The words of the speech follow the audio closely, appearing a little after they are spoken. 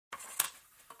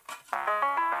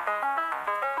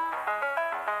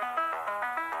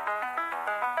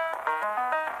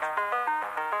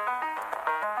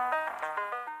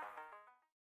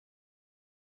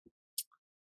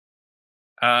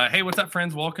Hey, what's up,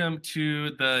 friends? Welcome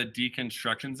to the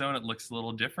Deconstruction Zone. It looks a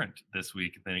little different this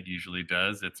week than it usually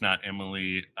does. It's not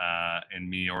Emily and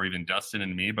me, or even Dustin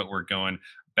and me, but we're going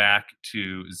back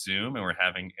to Zoom and we're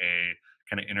having a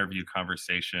kind of interview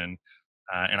conversation.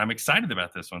 And I'm excited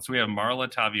about this one. So we have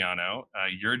Marla Taviano.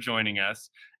 You're joining us,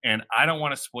 and I don't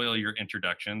want to spoil your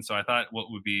introduction. So I thought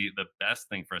what would be the best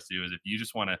thing for us to do is if you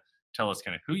just want to tell us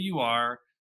kind of who you are,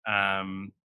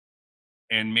 um,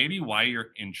 and maybe why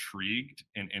you're intrigued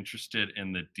and interested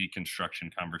in the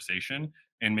deconstruction conversation,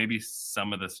 and maybe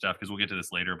some of the stuff, because we'll get to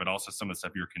this later, but also some of the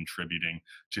stuff you're contributing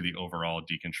to the overall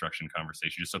deconstruction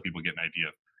conversation, just so people get an idea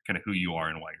of kind of who you are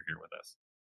and why you're here with us.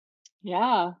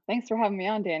 Yeah, thanks for having me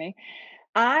on, Danny.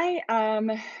 I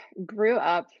grew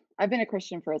up, I've been a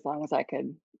Christian for as long as I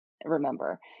could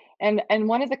remember. And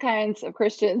one of the kinds of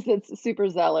Christians that's super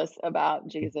zealous about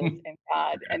Jesus and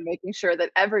God Okay. and making sure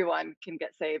that everyone can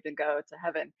get saved and go to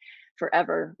heaven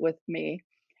forever with me.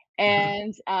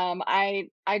 And I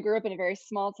grew up in a very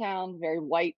small town, very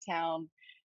white town.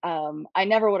 I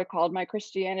never would have called my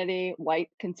Christianity white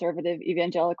conservative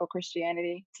evangelical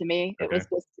Christianity. To me, it Okay. was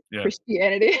just Yeah.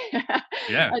 Christianity.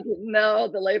 Yeah. I didn't know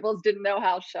the labels, didn't know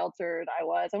how sheltered I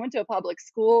was. I went to a public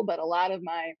school, but a lot of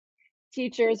my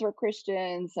teachers were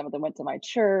Christians. Some of them went to my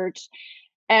church.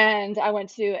 And I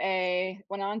went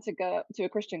on to go to a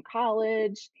Christian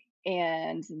college.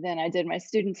 And then I did my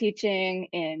student teaching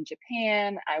in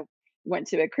Japan. I went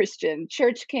to a Christian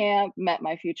church camp, met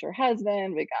my future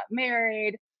husband. We got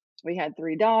married. We had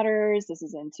three daughters. This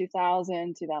is in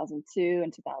 2000, 2002,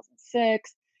 and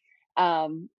 2006.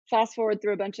 Fast forward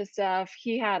through a bunch of stuff.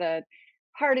 He had a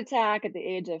heart attack at the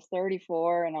age of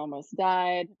 34 and almost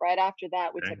died. Right after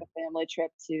that, we took Okay. a family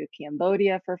trip to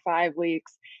Cambodia for 5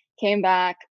 weeks, came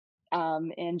back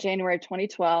in January of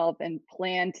 2012 and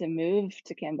planned to move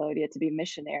to Cambodia to be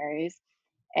missionaries.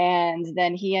 And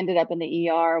then he ended up in the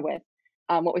ER with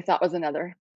what we thought was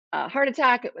another heart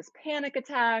attack. It was panic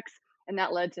attacks. And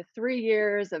that led to 3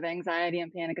 years of anxiety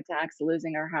and panic attacks,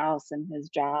 losing our house and his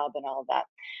job and all of that.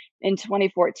 In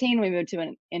 2014, we moved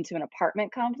into an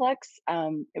apartment complex.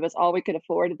 It was all we could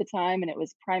afford at the time, and it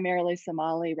was primarily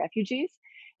Somali refugees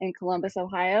in Columbus,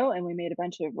 Ohio. And we made a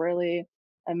bunch of really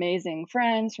amazing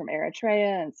friends from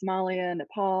Eritrea and Somalia,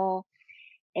 Nepal,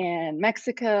 and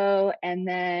Mexico. And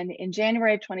then in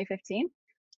January of 2015,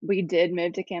 we did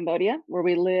move to Cambodia, where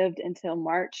we lived until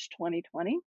March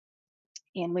 2020.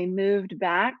 And we moved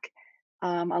back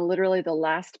on literally the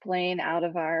last plane out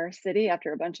of our city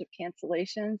after a bunch of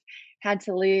cancellations. Had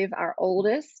to leave our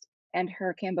oldest and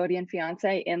her Cambodian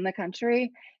fiance in the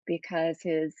country because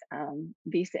his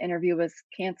visa interview was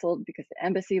canceled because the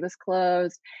embassy was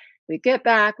closed. We get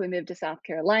back, we moved to South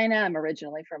Carolina. I'm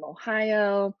originally from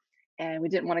Ohio, and we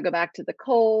didn't want to go back to the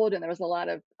cold. And there was a lot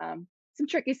of some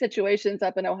tricky situations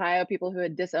up in Ohio, people who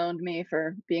had disowned me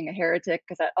for being a heretic,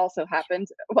 because that also happened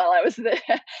while I was there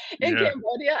in Yeah.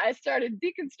 Cambodia. I started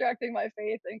deconstructing my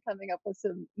faith and coming up with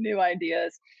some new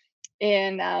ideas.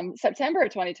 In September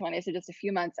of 2020, so just a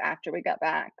few months after we got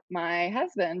back, my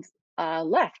husband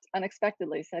left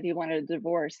unexpectedly, said he wanted a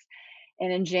divorce.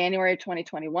 And in January of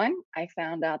 2021, I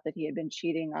found out that he had been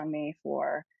cheating on me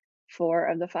for 4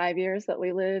 of the 5 years that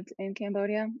we lived in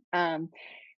Cambodia.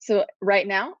 So right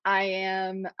now, I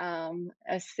am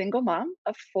a single mom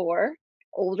of four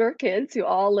older kids who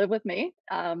all live with me.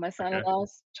 My Okay. son-in-law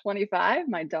is 25.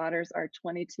 My daughters are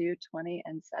 22, 20,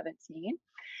 and 17.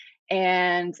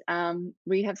 And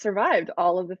we have survived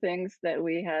all of the things that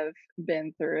we have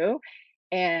been through.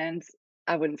 And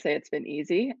I wouldn't say it's been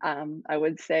easy. I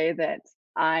would say that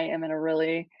I am in a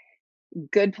really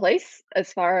good place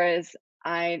as far as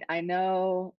I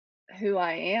know who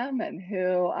I am and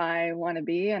who I want to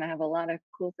be, and I have a lot of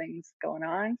cool things going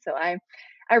on. So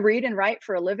I read and write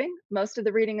for a living. Most of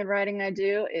the reading and writing I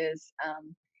do is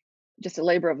just a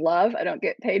labor of love. I don't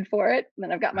get paid for it. And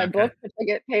then I've got my Okay. book, which I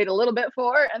get paid a little bit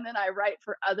for, and then I write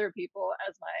for other people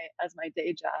as my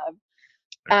day job.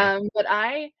 Okay. But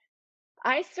I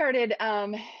started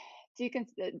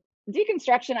decon- uh,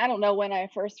 deconstruction. I don't know when I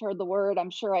first heard the word.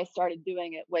 I'm sure I started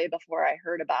doing it way before I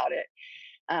heard about it,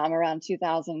 around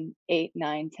 2008,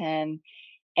 9, 10.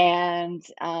 And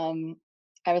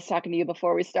I was talking to you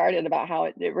before we started about how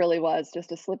it really was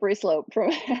just a slippery slope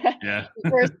from Yeah.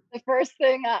 the first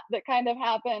thing that kind of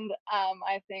happened.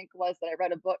 I think was that I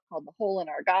read a book called The Hole in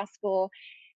Our Gospel,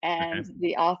 Okay. and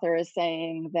the author is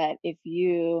saying that if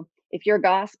your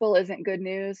gospel isn't good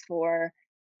news for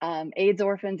AIDS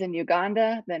orphans in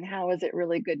Uganda, then how is it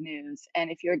really good news? And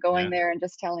if you're going Yeah. there and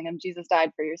just telling them Jesus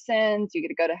died for your sins, you get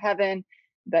to go to heaven,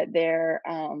 but they're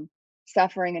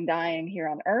suffering and dying here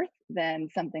on earth, then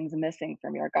something's missing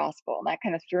from your gospel. And that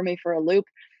kind of threw me for a loop.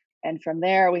 And from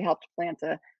there, we helped plant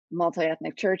a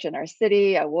multi-ethnic church in our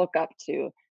city. I woke up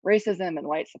to racism and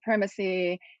white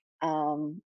supremacy.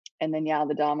 Um, and then, yeah,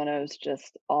 the dominoes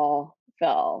just all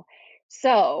fell.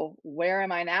 So, where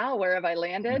am I now? Where have I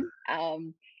landed?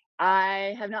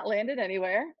 I have not landed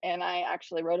anywhere, and I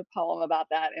actually wrote a poem about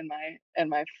that in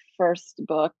my first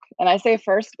book. And I say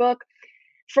first book,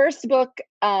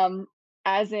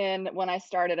 as in when I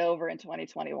started over in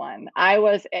 2021. I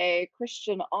was a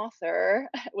Christian author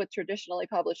with traditionally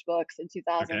published books in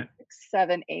Okay. 2006,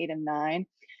 7, 8, and 9.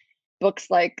 Books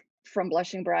like From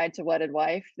Blushing Bride to Wedded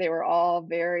Wife, they were all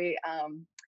very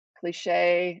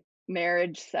cliche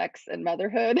marriage, sex, and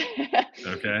motherhood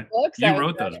Okay. books. You I was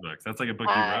wrote those writing. books. That's like a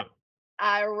book you I wrote.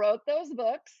 I wrote those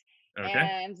books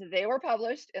Okay. and they were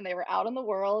published and they were out in the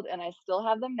world and I still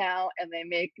have them now and they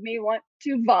make me want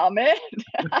to vomit.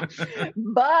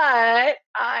 But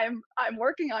I'm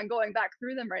working on going back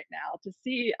through them right now to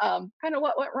see kind of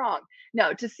what went wrong.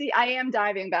 No, to see I am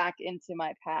diving back into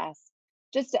my past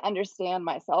just to understand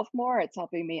myself more. It's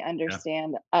helping me Yeah.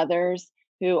 understand others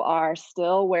who are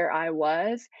still where I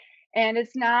was, and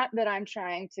it's not that I'm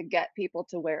trying to get people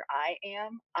to where I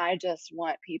am. I just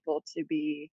want people to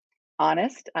be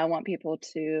honest. I want people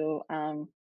to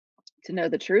know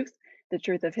the truth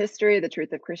of history, the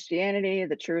truth of Christianity,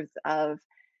 the truth of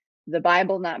the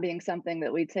Bible not being something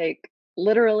that we take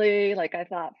literally, like I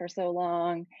thought for so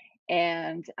long.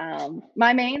 And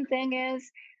my main thing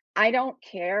is, I don't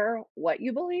care what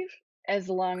you believe as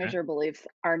long as Okay. your beliefs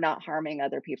are not harming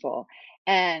other people.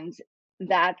 And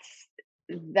that's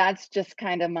that's just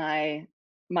kind of my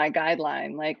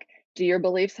guideline. Like, do your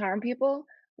beliefs harm people?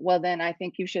 Well, then I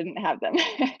think you shouldn't have them.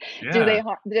 Yeah.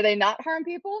 Do they not harm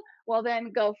people? Well,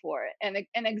 then go for it. And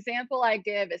an example I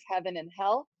give is heaven and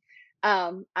hell.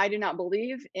 I do not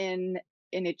believe in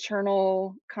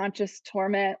eternal conscious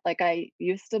torment like I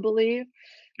used to believe.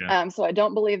 Yeah. So I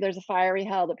don't believe there's a fiery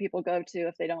hell that people go to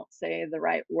if they don't say the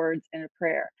right words in a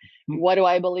prayer. Hmm. What do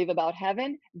I believe about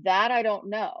heaven? That I don't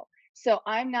know. So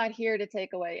I'm not here to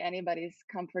take away anybody's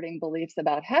comforting beliefs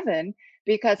about heaven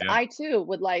because Yeah. I too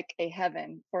would like a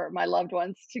heaven for my loved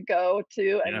ones to go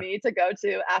to and Yeah. me to go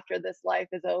to after this life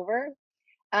is over.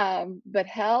 But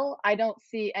hell, I don't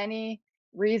see any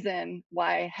reason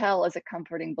why hell is a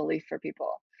comforting belief for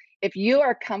people. If you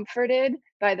are comforted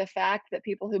by the fact that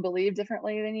people who believe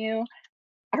differently than you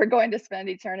are going to spend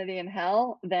eternity in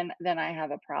hell, then I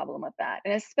have a problem with that.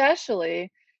 And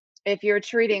especially if you're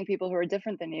treating people who are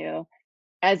different than you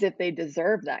as if they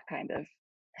deserve that kind of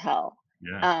hell.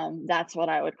 Yeah. That's what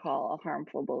I would call a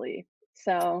harmful belief.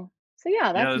 So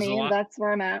yeah, Yeah. that's There's a me and lot. that's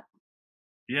where I'm at.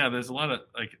 Yeah. There's a lot of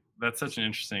like, that's such an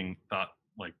interesting thought,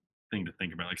 like thing to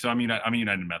think about. Like, so I'm a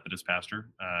United Methodist pastor.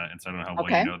 And so I don't know how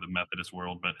well you Okay. know the Methodist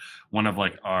world, but one of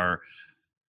like our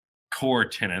core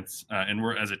tenets, and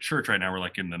we're as a church right now, we're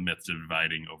like in the midst of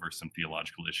dividing over some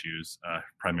theological issues,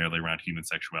 primarily around human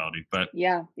sexuality. But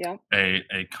Yeah, yeah,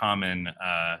 a common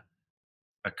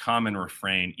a common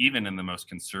refrain, even in the most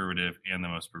conservative and the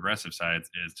most progressive sides,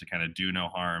 is to kind of do no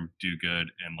harm, do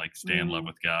good, and like stay in love mm,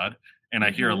 with God. And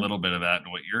I hear a mhm, little bit of that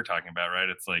in what you're talking about, right?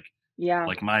 It's yeah,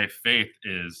 like my faith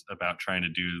is about trying to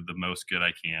do the most good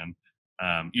I can.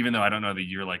 Even though I don't know that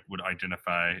you're like would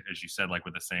identify, as you said, like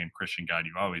with the same Christian God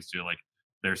you always do. Like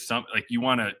there's some like you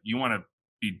want to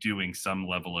be doing some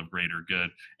level of greater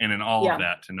good, and in all of yeah,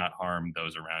 that to not harm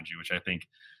those around you, which I think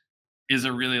is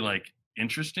a really like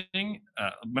interesting,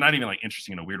 but not even like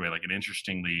interesting in a weird way, like an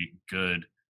interestingly good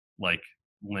like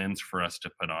lens for us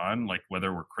to put on, like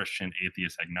whether we're Christian,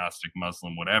 atheist, agnostic,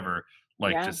 Muslim, whatever,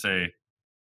 like to yeah, say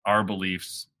our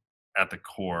beliefs at the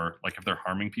core, like if they're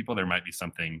harming people, there might be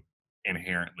something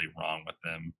inherently wrong with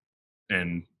them.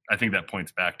 And I think that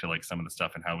points back to like some of the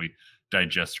stuff and how we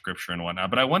digest scripture and whatnot.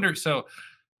 But I wonder, so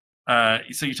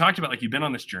you talked about like you've been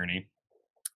on this journey.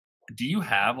 Do you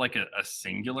have like a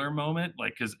singular moment?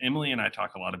 Like, because Emily and I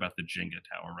talk a lot about the Jenga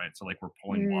tower, right? So like we're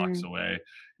pulling blocks mm, away,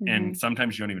 and mhm.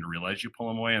 sometimes you don't even realize you pull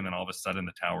them away, and then all of a sudden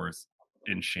the tower is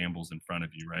in shambles in front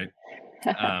of you, right?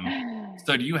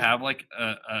 So do you have like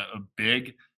a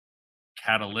big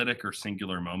catalytic or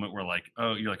singular moment where like,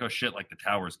 oh, you're like, oh shit, like the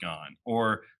tower's gone?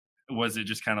 Or was it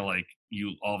just kind of like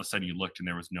you all of a sudden you looked and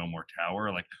there was no more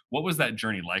tower? Like what was that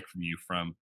journey like from you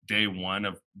from day one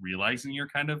of realizing you're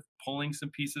kind of pulling some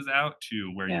pieces out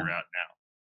to where Yeah. you're at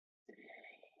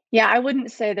Yeah, I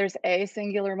wouldn't say there's a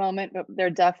singular moment, but there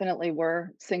definitely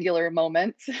were singular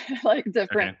moments, like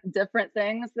now? Okay. different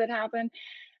things that happened.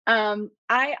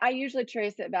 I usually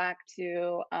trace it back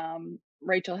to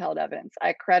Rachel Held Evans.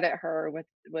 I credit her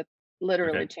with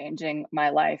Okay. literally changing my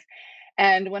life.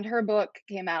 And when her book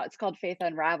came out, it's called Faith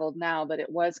Unraveled now, but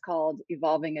it was called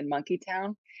Evolving in Monkey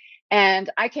Town. And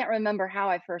I can't remember how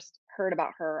I first heard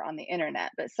about her on the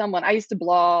internet, but someone, I used to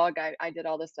blog, I did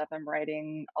all this stuff. I'm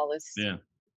writing all this Yeah.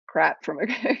 crap from a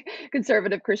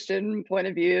conservative Christian point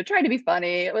of view, tried to be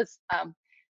funny. It was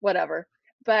whatever.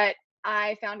 But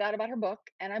I found out about her book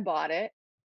and I bought it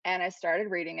and I started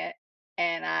reading it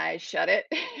and I shut it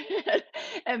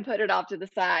and put it off to the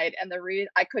side. And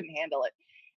I couldn't handle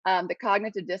it. The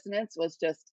cognitive dissonance was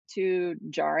just too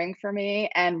jarring for me.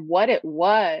 And what it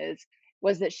was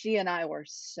that she and I were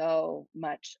so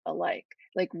much alike.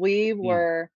 Like we Mm.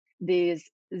 were these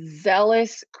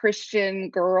zealous Christian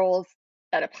girls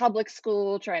at a public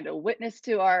school trying to witness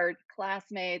to our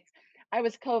classmates. I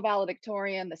was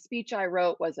co-valedictorian. The speech I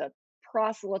wrote was a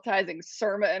proselytizing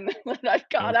sermon that I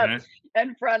got up Okay.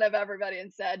 in front of everybody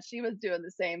and said. She was doing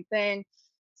the same thing.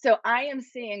 So I am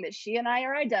seeing that she and I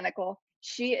are identical.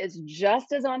 She is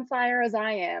just as on fire as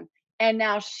I am. And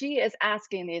now she is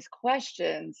asking these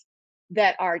questions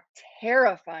that are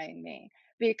terrifying me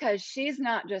because she's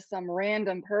not just some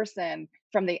random person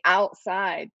from the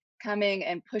outside coming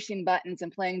and pushing buttons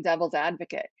and playing devil's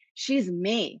advocate. She's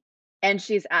me and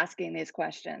she's asking these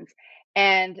questions.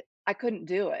 And I couldn't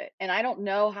do it. And I don't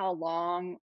know how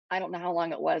long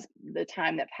it was, the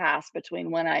time that passed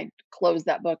between when I closed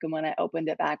that book and when I opened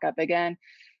it back up again,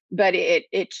 but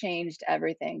it changed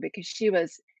everything because she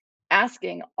was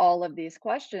asking all of these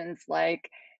questions like,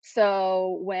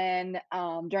 so when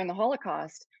during the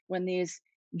Holocaust, when these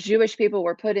Jewish people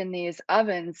were put in these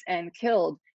ovens and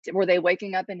killed, were they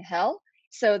waking up in hell?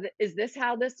 So is this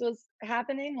how this was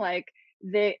happening? Like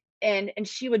they and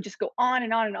she would just go on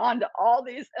and on and on to all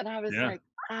these, and I was Yeah. like,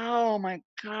 oh my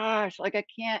gosh, like I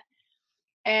can't.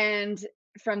 And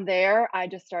from there, I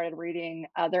just started reading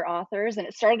other authors, and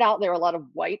it started out there were a lot of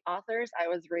white authors. I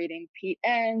was reading Pete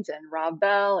Enns and Rob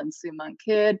Bell and Sue Monk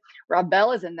Kidd. Rob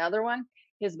Bell is another one.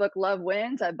 His book Love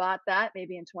Wins, I bought that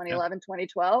maybe in Yeah. 2011,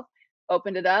 2012.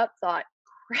 Opened it up, thought,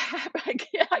 crap,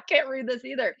 I can't read this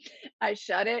either. I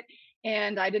shut it,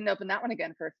 and I didn't open that one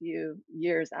again for a few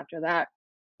years after that.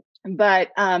 But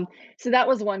so that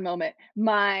was one moment.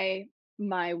 My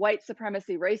white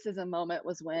supremacy racism moment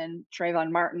was when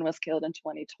Trayvon Martin was killed in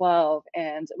 2012,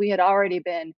 and we had already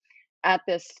been at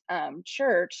this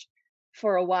church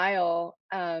for a while,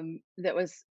 that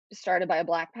was started by a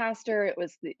black pastor. It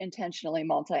was intentionally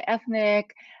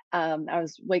multi-ethnic. I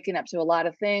was waking up to a lot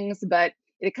of things, but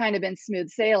it had kind of been smooth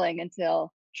sailing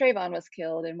until Trayvon was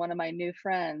killed. And one of my new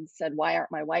friends said, "Why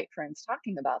aren't my white friends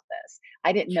talking about this?"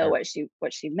 I didn't know Sure.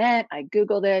 what she meant. I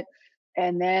Googled it.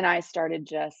 And then I started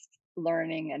just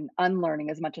learning and unlearning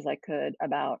as much as I could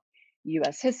about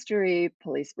US history,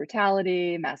 police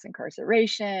brutality, mass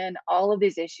incarceration, all of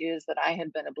these issues that I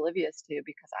had been oblivious to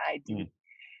because Mm.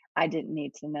 I didn't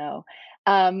need to know.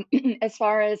 As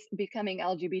far as becoming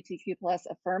LGBTQ plus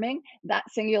affirming, that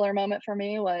singular moment for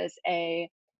me was a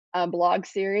blog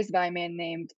series by a man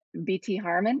named BT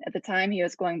Harmon. At the time, he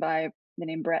was going by the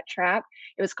name Brett Trapp.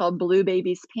 It was called Blue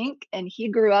Babies Pink, and he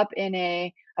grew up in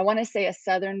I want to say a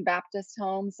Southern Baptist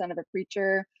home, son of a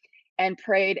preacher, and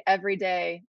prayed every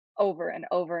day over and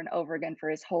over and over again for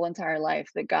his whole entire life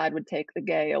that God would take the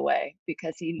gay away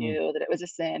because he Mm. knew that it was a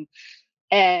sin.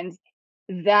 And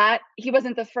that he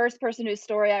wasn't the first person whose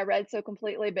story I read so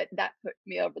completely, but that put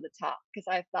me over the top because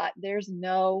I thought there's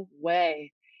no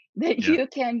way that Yeah. you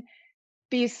can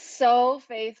be so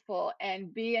faithful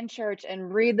and be in church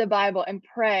and read the Bible and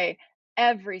pray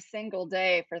every single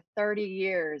day for 30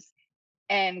 years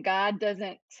and God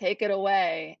doesn't take it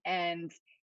away, and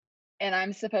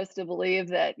I'm supposed to believe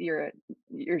that you're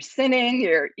sinning,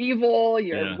 you're evil,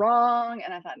 you're Yeah. wrong.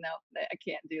 And I thought, no, I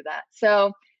can't do that.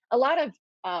 So a lot of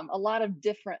a lot of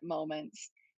different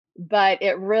moments, but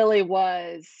it really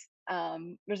was.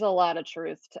 There's a lot of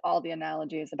truth to all the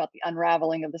analogies about the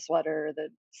unraveling of the sweater, the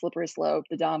slippery slope,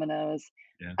 the dominoes,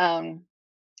 Yeah. um,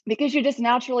 because you just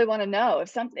naturally want to know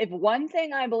if one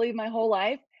thing I believe my whole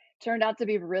life turned out to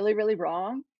be really, really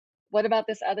wrong. What about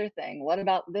this other thing? What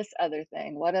about this other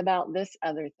thing? What about this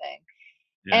other thing?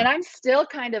 Yeah. And I'm still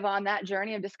kind of on that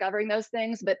journey of discovering those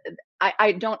things, but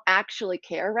I don't actually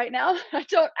care right now. I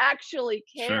don't actually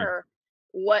Sure. care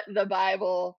what the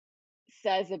Bible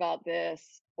says about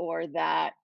this or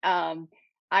that. Um,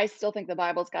 I still think the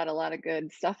Bible's got a lot of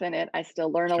good stuff in it. I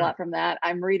still learn a Sure. lot from that.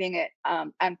 I'm reading it.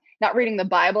 I'm not reading the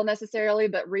Bible necessarily,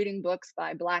 but reading books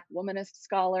by Black womanist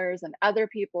scholars and other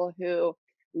people who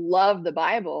love the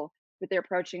Bible, but they're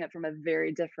approaching it from a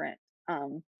very different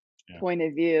um, Yeah. point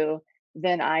of view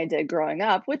than I did growing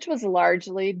up, which was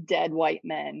largely dead white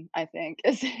men, I think,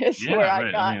 is where Yeah. I Right.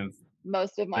 I got mean,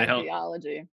 most of they my held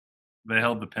theology. they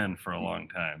held the pen for a long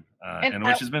time, And and I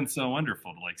which has been so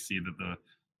wonderful to like see that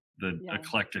the yeah.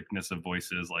 eclecticness of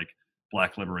voices like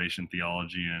Black liberation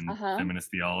theology and Uh-huh. feminist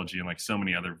theology and like so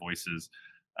many other voices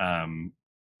um,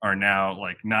 are now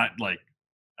like not like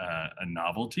a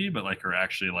novelty, but like are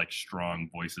actually like strong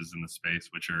voices in the space,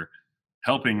 which are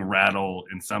helping rattle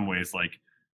in some ways, like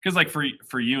because like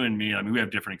for you and me, I mean, we have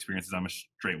different experiences. I'm a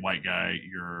straight white guy,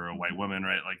 you're a white Mhm. woman,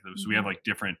 right? Like so we have Mhm. like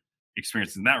different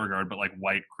experiences in that regard, but like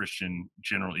white Christian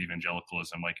general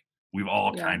evangelicalism, like we've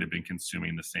all Yeah. kind of been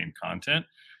consuming the same content.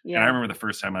 And I Yeah. remember the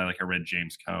first time I read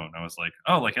James Cone, I was like,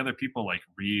 oh, like other people like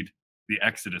read the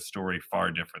Exodus story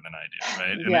far different than I do,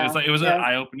 right? And it was Yeah. like it was an Yeah.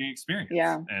 eye-opening experience.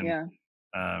 Yeah. And Yeah.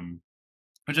 um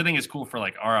which I think is cool for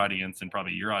like our audience and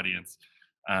probably your audience,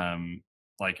 um,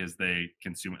 like as they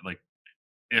consume it, like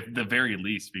if the very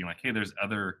least being like, hey, there's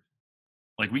other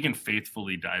like we can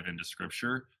faithfully dive into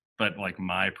scripture, but like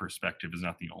my perspective is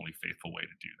not the only faithful way to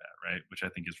do that, right? Which I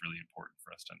think is really important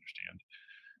for us to understand.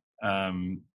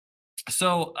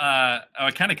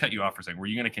 I kind of cut you off for a second. Were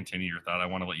you going to continue your thought? I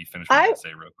want to let you finish what you I had to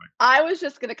say real quick. I was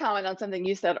just gonna comment on something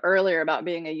you said earlier about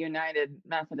being a United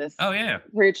Methodist Oh yeah.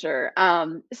 preacher.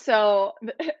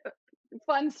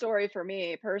 Fun story for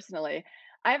me personally.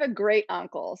 I have a great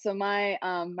uncle. So my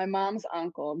mom's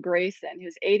uncle, Grayson,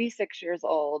 who's 86 years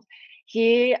old,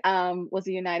 he was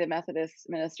a United Methodist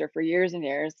minister for years and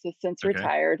years. He's since Okay.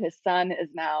 retired. His son is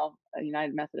now a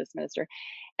United Methodist minister.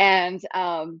 And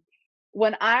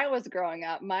when I was growing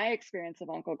up, my experience of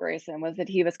Uncle Grayson was that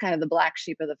he was kind of the black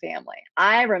sheep of the family.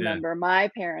 I Yeah. remember my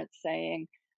parents saying,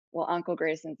 well, Uncle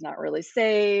Grayson's not really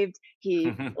saved. He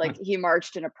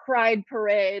marched in a pride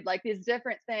parade, like these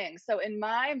different things. So in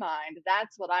my mind,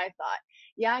 that's what I thought.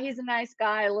 Yeah, he's a nice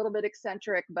guy, a little bit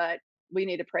eccentric, but we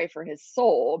need to pray for his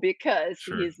soul because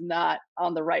Sure. he's not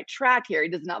on the right track here. He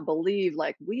does not believe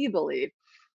like we believe.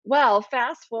 Well,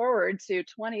 fast forward to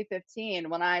 2015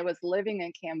 when I was living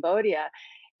in Cambodia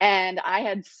and I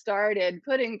had started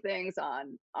putting things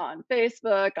on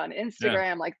Facebook, on Yeah.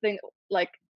 Instagram, like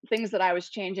things that I was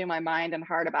changing my mind and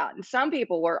heart about. And some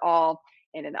people were all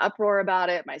in an uproar about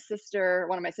it.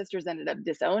 One of my sisters ended up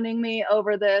disowning me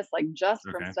over this, like just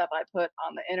from Okay. stuff I put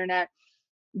on the internet.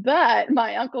 But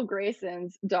my Uncle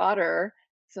Grayson's daughter,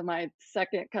 so my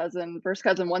second cousin, first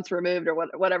cousin once removed, or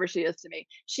whatever she is to me,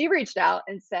 she reached out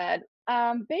and said,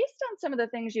 based on some of the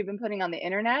things you've been putting on the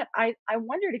internet, I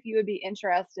wondered if you would be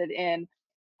interested in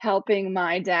helping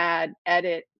my dad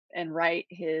edit and write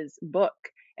his book.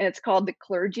 And it's called The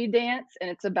Clergy Dance, and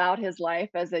it's about his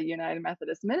life as a United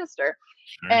Methodist minister.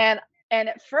 Sure. And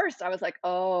at first I was like,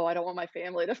 oh, I don't want my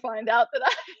family to find out that,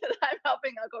 that I'm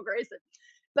helping Uncle Grayson.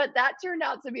 But that turned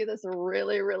out to be this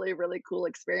really, really, really cool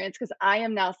experience because I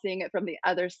am now seeing it from the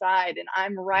other side. And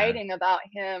I'm Yeah. writing about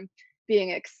him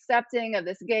being accepting of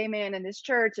this gay man in his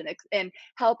church and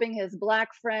helping his black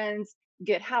friends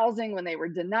get housing when they were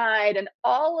denied and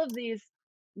all of these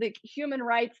the human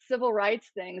rights, civil rights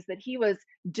things that he was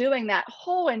doing that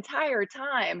whole entire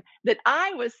time that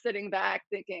I was sitting back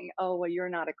thinking, oh, well, you're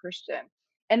not a Christian.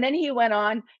 And then he went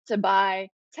on to buy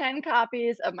 10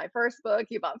 copies of my first book.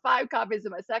 He bought 5 copies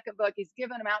of my second book. He's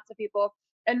given them out to people.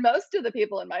 And most of the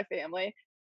people in my family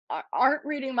aren't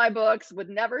reading my books, would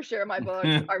never share my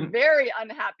books, are very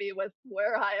unhappy with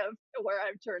where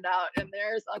I've turned out. And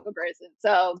there's Uncle Grayson.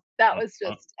 So that Uh, was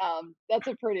uh, just that's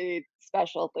a pretty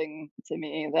special thing to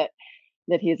me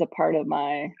that he's a part of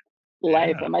my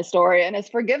life yeah. and my story and has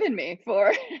forgiven me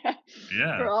for for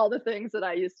Yeah. all the things that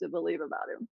I used to believe about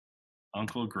him.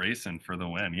 Uncle Grayson for the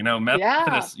win. You know, Yeah.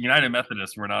 Methodists, United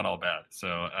Methodists, were not all bad.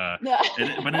 So, No.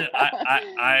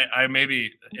 I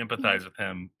maybe empathize with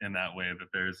him in that way that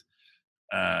there's,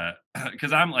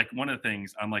 because I'm like one of the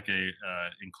things I'm like a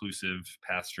inclusive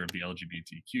pastor of the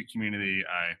LGBTQ community.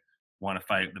 I want to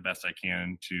fight the best I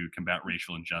can to combat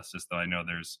racial injustice, though I know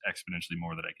there's exponentially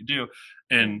more that I could do.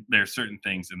 Yeah. And there's certain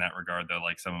things in that regard that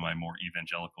like some of my more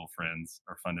evangelical friends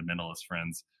or fundamentalist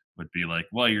friends would be like,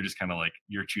 well, you're just kind of like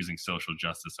you're choosing social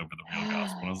justice over the real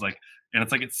gospel. And I was like, and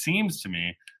it's like it seems to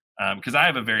me because I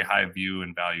have a very high view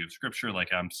and value of scripture.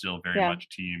 Like I'm still very Yeah. much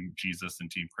team Jesus and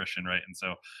team Christian, right? And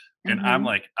so, and I'm Mhm.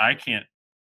 like, I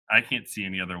can't see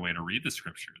any other way to read the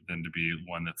scripture than to be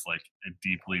one that's like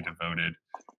deeply devoted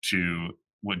to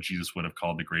what Jesus would have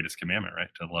called the greatest commandment, right?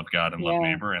 To love God and love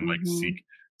Yeah. neighbor and like Mhm.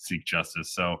 seek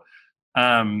justice. So,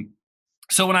 um,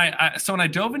 so when I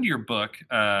dove into your book,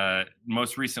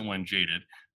 most recent one, Jaded,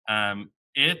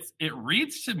 it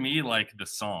reads to me like the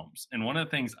Psalms, and one of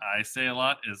the things I say a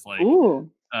lot is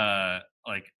Ooh.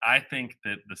 like I think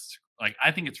that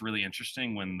I think it's really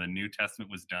interesting when the New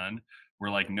Testament was done, where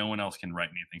like no one else can write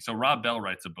anything. So Rob Bell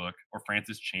writes a book, or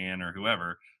Francis Chan, or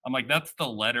whoever. I'm like, that's the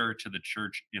letter to the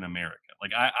church in America.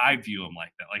 Like I view them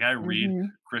like that. Like I read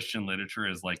Mhm. Christian literature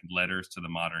as like letters to the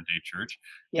modern day church.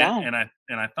 And, Yeah.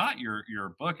 and I thought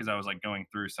your book, as I was like going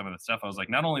through some of the stuff, I was like,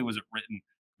 not only was it written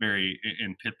very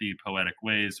in pithy, poetic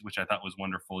ways, which I thought was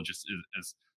wonderful, just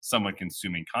as someone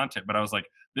consuming content, but I was like,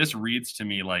 this reads to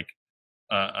me like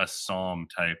a psalm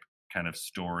type kind of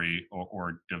story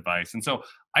or device. And so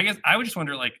I guess I would just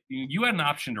wonder, like, you had an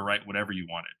option to write whatever you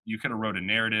wanted. You could have wrote a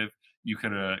narrative. You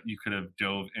could have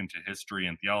dove into history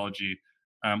and theology.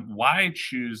 Why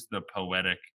choose the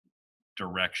poetic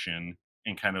direction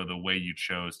and kind of the way you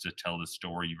chose to tell the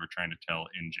story you were trying to tell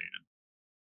in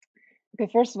Okay,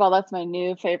 first of all, that's my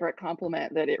new favorite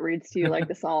compliment, that it reads to you like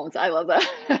Jaded? the Psalms. I love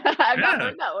that. I've not Yeah.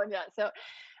 heard that one yet. So,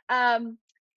 um,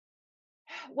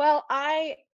 well,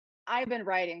 I've been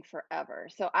writing forever.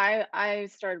 So I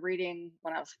started reading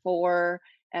when I was 4,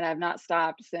 and I've not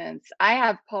stopped since. I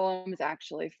have poems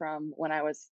actually from when I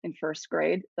was in 1st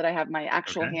grade that I have my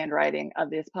actual Okay. handwriting of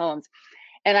these poems.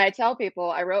 And I tell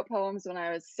people I wrote poems when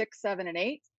I was 6, 7, and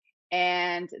 8,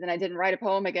 and then I didn't write a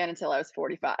poem again until I was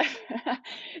 45.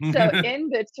 So in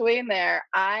between there,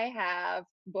 I have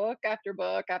book after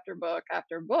book after book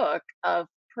after book of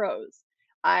prose.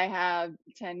 I have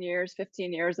 10 years,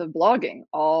 15 years of blogging,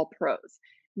 all prose.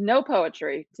 No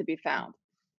poetry to be found.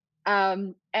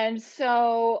 And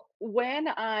so when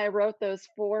I wrote those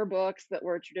 4 books that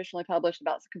were traditionally published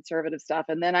about conservative stuff,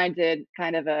 and then I did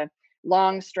kind of a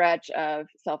long stretch of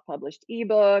self-published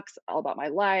ebooks, all about my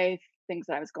life, things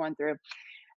that I was going through.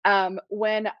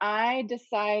 When I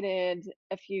decided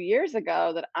a few years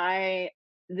ago that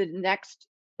the next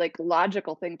like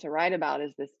logical thing to write about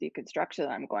is this deconstruction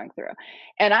that I'm going through.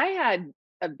 And I had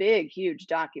a big, huge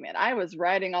document. I was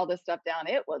writing all this stuff down.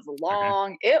 It was Okay.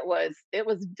 long. It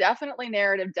was definitely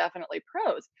narrative, definitely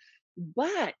prose.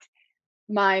 But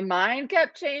my mind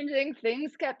kept changing,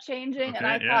 things kept changing, and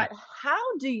Okay. I Yeah. thought,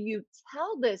 how do you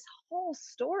tell this whole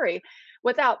story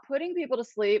without putting people to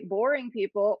sleep, boring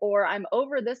people, or I'm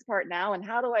over this part now, and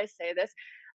how do I say this?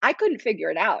 I couldn't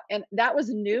figure it out, and that was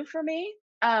new for me.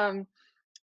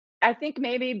 I think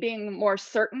maybe being more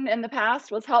certain in the past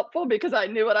was helpful because I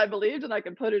knew what I believed and I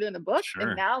could put it in a book. And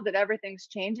Sure. now that everything's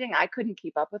changing, I couldn't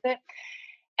keep up with it.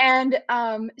 And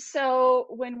so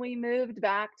when we moved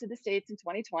back to the States in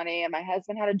 2020, and my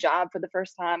husband had a job for the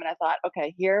first time, and I thought,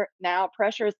 okay, here now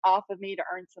pressure is off of me to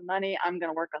earn some money. I'm going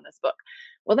to work on this book.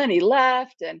 Well, then he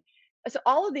left. And so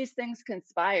all of these things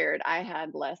conspired. I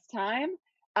had less time.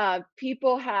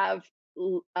 People have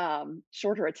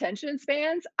shorter attention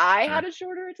spans. I had Sure. a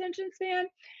shorter attention span.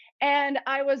 And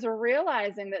I was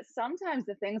realizing that sometimes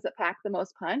the things that pack the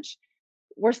most punch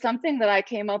were something that I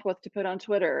came up with to put on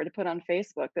Twitter or to put on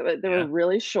Facebook that were Yeah.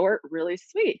 really short, really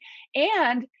sweet.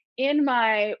 And in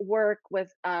my work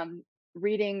with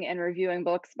reading and reviewing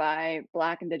books by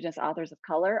Black Indigenous authors of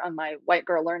color on my White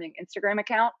Girl Learning Instagram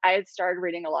account, I had started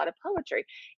reading a lot of poetry.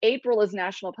 April is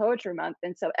National Poetry Month.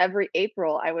 And so every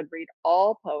April, I would read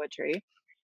all poetry.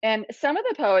 And some of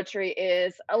the poetry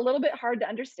is a little bit hard to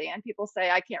understand. People say,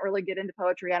 I can't really get into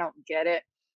poetry. I don't get it.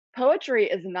 Poetry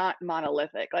is not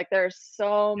monolithic. Like there's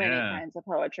so many Yeah. kinds of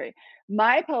poetry.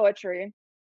 My poetry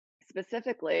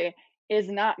specifically is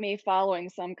not me following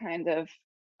some kind of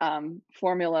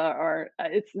formula, or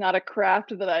it's not a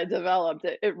craft that I developed.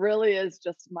 It really is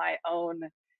just my own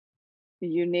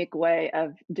unique way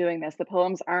of doing this. The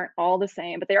poems aren't all the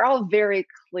same, but they're all very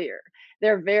clear.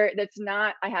 That's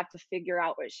not, I have to figure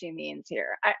out what she means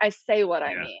here. I say what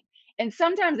I Yeah. mean. And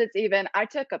sometimes it's even, I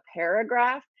took a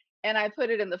paragraph and I put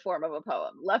it in the form of a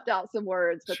poem, left out some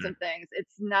words, put Sure. some things.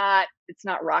 It's not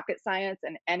rocket science,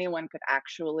 and anyone could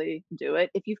actually do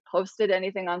it. If you've posted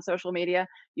anything on social media,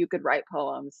 you could write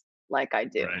poems like I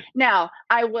do. Right. Now,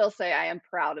 I will say I am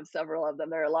proud of several of them.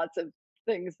 There are lots of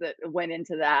things that went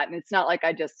into that. And it's not like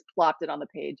I just plopped it on the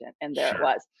page and there it Sure.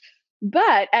 was.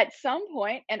 But at some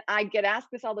point, and I get asked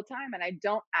this all the time, and I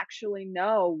don't actually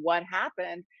know what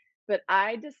happened, but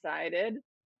I decided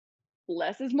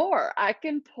less is more. I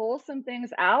can pull some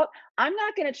things out. I'm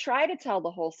not going to try to tell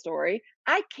the whole story.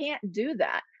 I can't do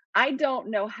that. I don't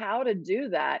know how to do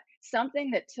that.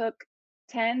 Something that took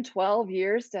 10, 12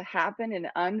 years to happen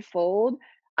and unfold.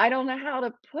 I don't know how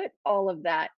to put all of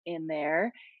that in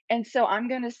there. And so I'm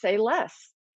going to say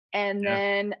less. And Yeah.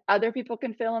 then other people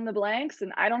can fill in the blanks,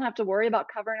 and I don't have to worry about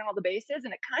covering all the bases.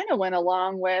 And it kind of went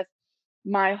along with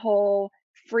my whole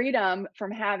freedom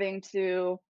from having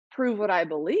to prove what I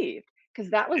believed,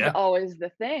 because that was Yeah. always the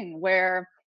thing where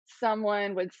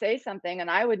someone would say something and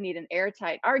I would need an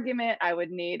airtight argument. I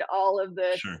would need all of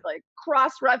this Sure. like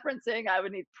cross referencing. I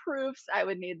would need proofs. I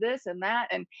would need this and that.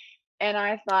 And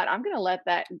I thought, I'm going to let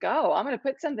that go. I'm going to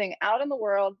put something out in the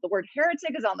world. The word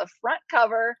heretic is on the front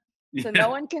cover. So no Yeah.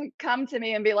 one can come to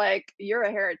me and be like, you're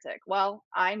a heretic. Well,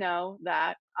 I know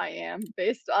that I am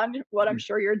based on what I'm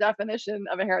sure your definition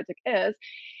of a heretic is.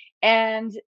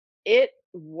 And it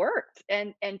worked.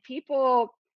 And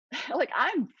people like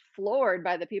I'm floored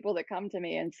by the people that come to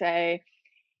me and say,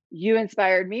 you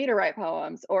inspired me to write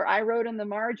poems, or I wrote in the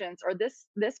margins, or this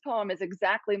poem is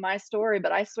exactly my story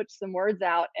but I switched some words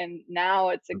out and now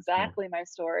it's That's cool. exactly my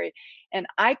story and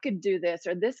I could do this,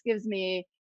 or this gives me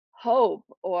hope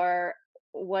or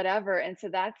whatever. And so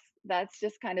that's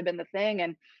just kind of been the thing.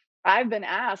 And I've been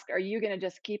asked, are you going to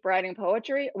just keep writing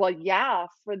poetry? Well, yeah,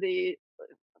 for the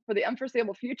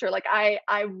unforeseeable future. Like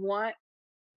I want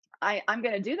I'm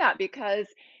going to do that because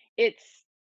it's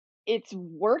it's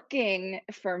working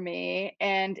for me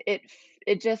and it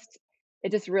just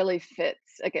really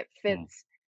fits. Like it Mm. fits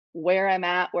where I'm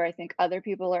at, where I think other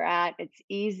people are at. It's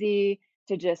easy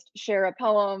to just share a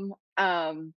poem.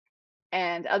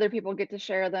 And other people get to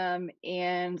share them,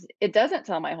 and it doesn't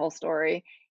tell my whole story,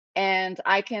 and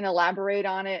I can elaborate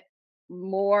on it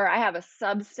more. I have a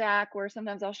Substack where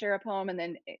sometimes I'll share a poem and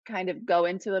then kind of go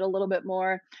into it a little bit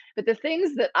more. But the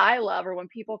things that I love are when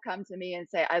people come to me and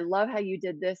say, I love how you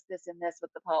did this, this, and this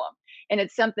with the poem. And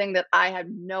it's something that I had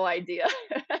no idea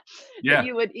that Yeah.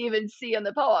 you would even see in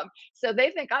the poem. So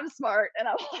they think I'm smart, and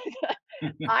I'm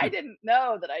like, I didn't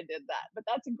know that I did that, but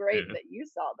that's great Yeah. that you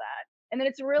saw that. And then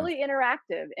it's That's really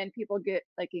interactive and people get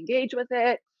like engaged with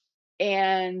it.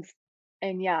 And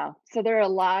yeah, so there are a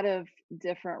lot of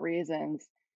different reasons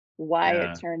why it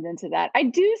yeah. turned into that. I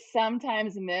do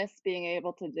sometimes miss being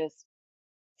able to just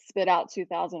spit out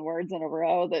 2,000 words in a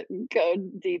row that go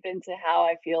deep into how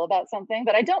I feel about something,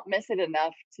 but I don't miss it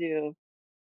enough to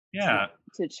Yeah.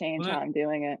 to change Well, how I'm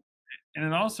doing it. and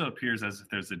it also appears as if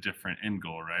there's a different end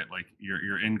goal, right? Like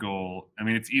your end goal. I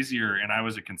mean, it's easier. And I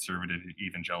was a conservative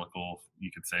evangelical,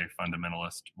 you could say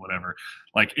fundamentalist, whatever.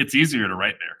 Like it's easier to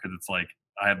write there because it's like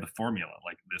I have the formula.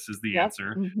 Like this is the Yep.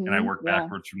 answer, and I Mhm. work Yeah.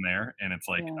 backwards from there. And it's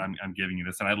like Yeah. I'm giving you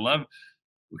this, and I love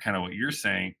kind of what you're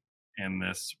saying in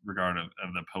this regard of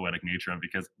the poetic nature of it,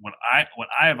 because what I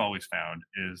have always found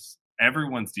is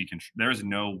everyone's there's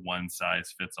no one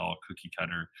size fits all cookie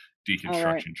cutter All right.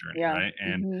 deconstruction journey, Yeah. right?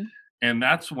 Mhm. And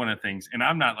that's one of the things, and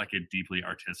I'm not like a deeply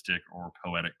artistic or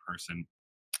poetic person,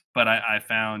 but I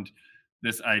found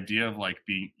this idea of like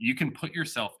being you can put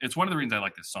yourself it's one of the reasons I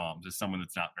like the Psalms as someone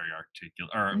that's not very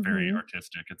articulate or very Mhm.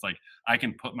 artistic. It's like I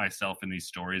can put myself in these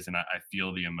stories and I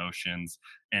feel the emotions,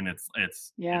 and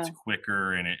it's Yeah.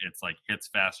 quicker, and it's like hits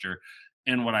faster.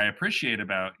 And what I appreciate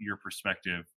about your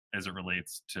perspective as it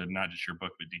relates to not just your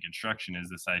book but deconstruction is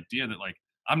this idea that like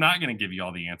I'm not going to give you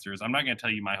all the answers. I'm not going to tell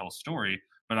you my whole story,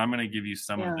 but I'm going to give you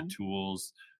some of Yeah. the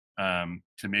tools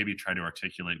to maybe try to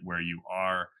articulate where you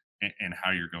are and how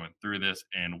you're going through this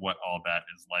and what all that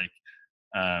is like.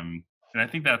 And I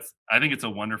think it's a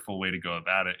wonderful way to go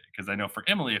about it, because I know for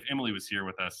Emily, if Emily was here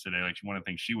with us today, like one of the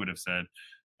things she would have said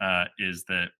is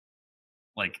that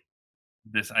like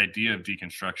this idea of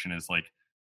deconstruction is like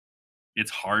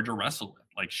it's hard to wrestle with.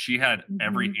 Like she had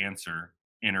every Mhm. answer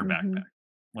in her Mhm. backpack.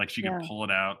 Like she could Yeah. pull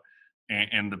it out.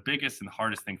 And the biggest and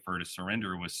hardest thing for her to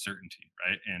surrender was certainty,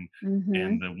 right? And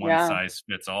Mhm. the one Yeah. size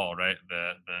fits all, right?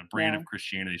 The brand Yeah. of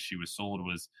Christianity she was sold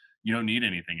was you don't need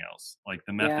anything else. Like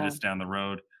the Yeah. Methodists down the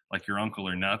road, like your uncle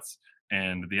are nuts,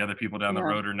 and the other people down the Yeah.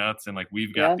 road are nuts, and like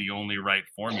we've got Yeah. the only right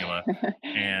formula.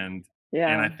 And and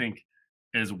Yeah. I think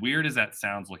as weird as that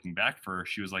sounds looking back for her,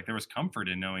 she was like, there was comfort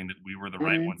in knowing that we were the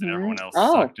right ones and Mhm. everyone else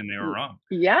Oh, sucked and they were y wrong.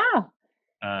 yeah.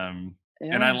 Um,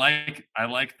 and Yeah. I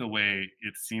like the way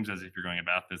it seems as if you're going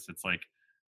about this. It's like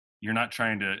you're not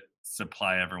trying to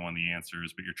supply everyone the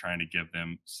answers, but you're trying to give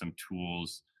them some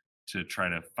tools to try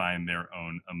to find their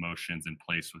own emotions and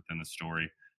place within the story.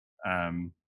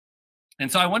 Um, and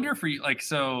so I wonder for you, like,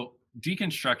 so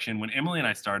deconstruction, when Emily and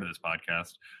I started this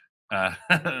podcast,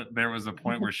 there was a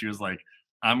point where she was like,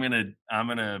 I'm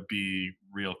gonna be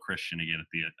real Christian again at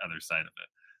the other side of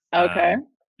it. Okay.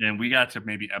 And we got to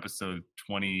maybe episode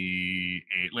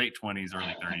 28, late 20s,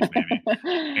 early 30s, maybe.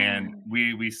 And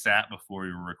we sat before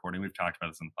we were recording. We've talked about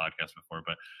this in the podcast before,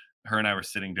 but her and I were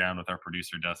sitting down with our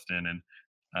producer Dustin,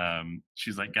 and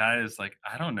she's like, "Guys, like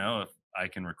I don't know if I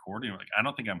can record you. Like I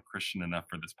don't think I'm Christian enough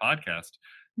for this podcast."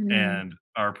 Mm. And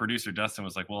our producer Dustin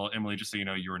was like, "Well, Emily, just so you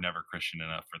know, you were never Christian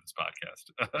enough for this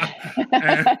podcast."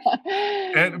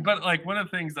 and but like one of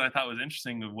the things that I thought was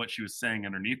interesting of what she was saying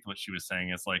underneath what she was saying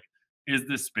is like, is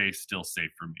this space still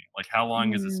safe for me? Like, how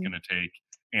long is this Mm. going to take?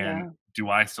 And Yeah. do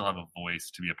I still have a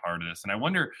voice to be a part of this? And I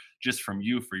wonder, just from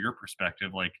you, for your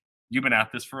perspective, like, you've been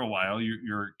at this for a while,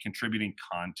 you're contributing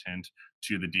content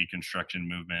to the deconstruction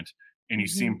movement, and you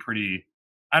seem Mhm. pretty,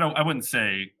 I wouldn't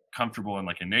say comfortable in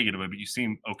like a negative way, but you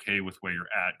seem okay with where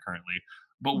you're at currently.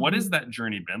 But what has Mhm. that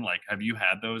journey been like? Have you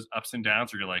had those ups and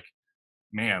downs where you're like,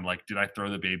 man, like, did I throw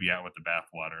the baby out with the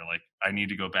bathwater? Like, I need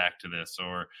to go back to this,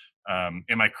 or am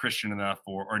I Christian enough,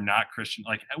 or not Christian?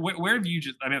 Like, where have you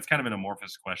just? I mean, it's kind of an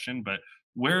amorphous question, but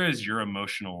where has your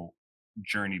emotional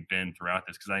journey been throughout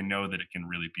this? Because I know that it can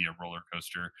really be a roller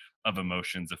coaster of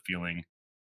emotions, of feeling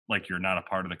like you're not a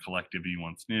part of the collective you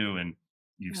once knew, and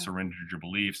you've Yeah. surrendered your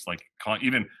beliefs, like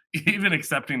even even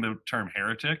accepting the term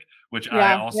heretic, which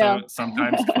I Yeah, yeah. also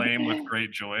sometimes claim with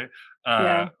great joy.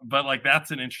 Yeah. But like,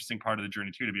 that's an interesting part of the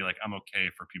journey too, to be like, I'm okay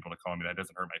for people to call me that. It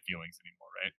doesn't hurt my feelings anymore,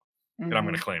 right? And I'm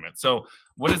going to Mhm. claim it. So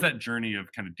what has that journey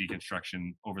of kind of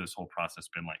deconstruction over this whole process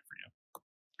been like for you?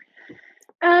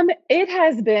 It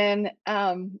has been,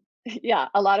 yeah,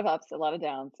 a lot of ups, a lot of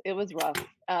downs. It was rough.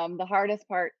 The hardest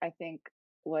part, I think,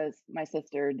 was my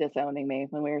sister disowning me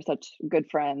when we were such good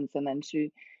friends, and then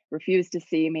she refused to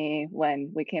see me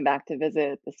when we came back to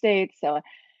visit the States. So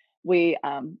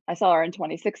I saw her in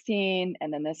 2016,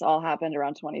 and then this all happened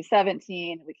around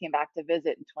 2017. We came back to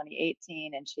visit in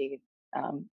 2018, and she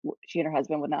and her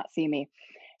husband would not see me.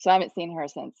 So I haven't seen her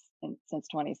since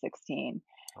 2016.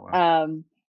 Oh wow. Um,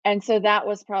 and so that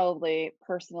was probably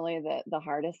personally the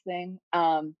hardest thing.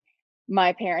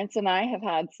 My parents and I have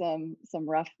had some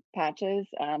rough patches.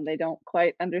 They don't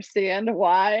quite understand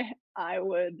why I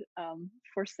would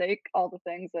forsake all the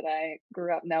things that I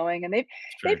grew up knowing, and they've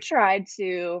Sure. tried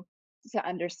to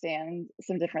understand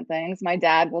some different things. My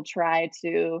dad will try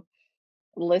to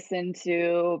listen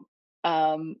to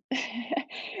um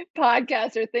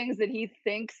podcasts or things that he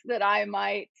thinks that I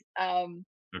might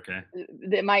Okay.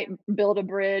 that might build a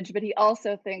bridge, but he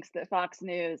also thinks that Fox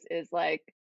News is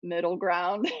like middle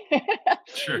ground.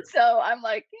 Sure. So I'm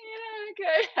like,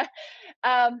 yeah, okay.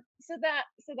 So that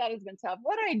has been tough.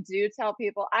 What I do tell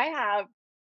people, I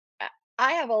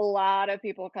I have a lot of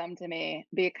people come to me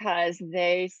because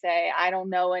they say, I don't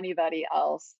know anybody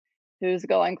else who's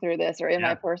going through this or in my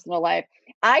Yeah. personal life.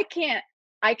 I can't,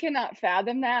 I cannot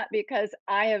fathom that because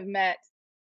I have met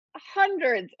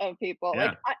hundreds of people. Yeah.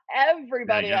 Yeah. I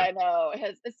Everybody get it. I know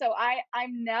has, so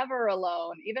I'm never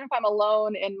alone. Even if I'm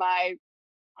alone in my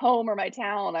home or my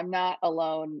town, I'm not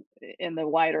alone in the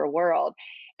wider world.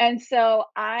 And so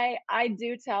I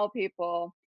do tell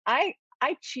people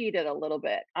I cheated a little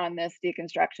bit on this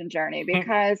deconstruction journey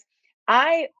because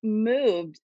I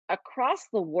moved across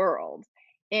the world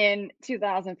in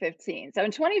 2015. So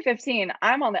in 2015,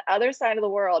 I'm on the other side of the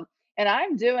world and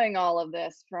I'm doing all of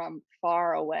this from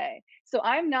far away. So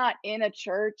I'm not in a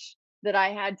church that I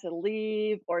had to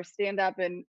leave or stand up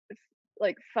and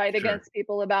like fight Sure. against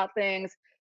people about things.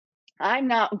 I'm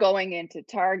not going into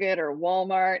Target or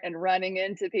Walmart and running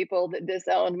into people that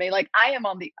disowned me. Like, I am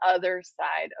on the other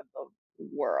side of the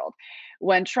world.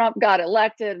 When Trump got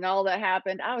elected and all that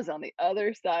happened, I was on the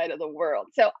other side of the world.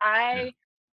 So Yeah.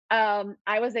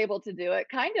 I was able to do it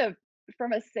kind of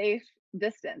from a safe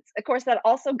distance. Of course, that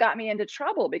also got me into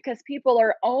trouble because people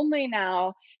are only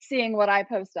now seeing what I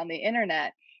post on the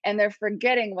internet and they're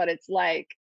forgetting what it's like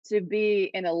to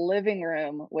be in a living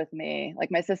room with me,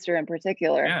 like my sister in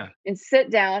particular, Yeah. and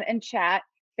sit down and chat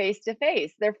face to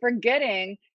face. They're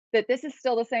forgetting that this is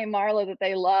still the same Marla that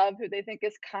they love, who they think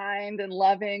is kind and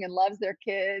loving and loves their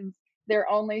kids. They're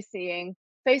only seeing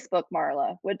Facebook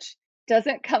Marla, which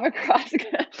doesn't come across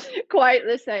quite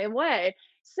the same way.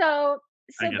 So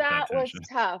I so get that that was tension.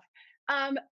 tough.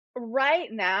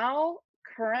 Right now,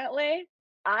 currently,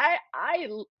 I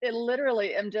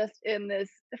literally am just in this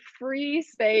free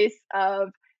space of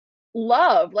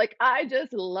love. Like I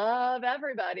just love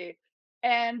everybody.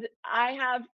 And I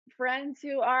have friends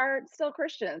who are still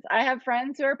Christians. I have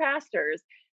friends who are pastors.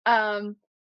 Um,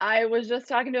 I was just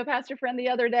talking to a pastor friend the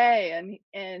other day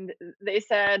and they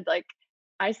said like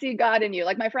I see God in you.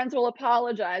 Like my friends will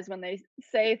apologize when they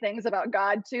say things about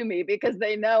God to me because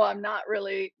they know I'm not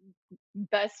really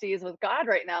besties with God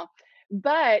right now.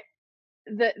 But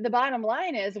the bottom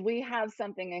line is we have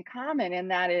something in common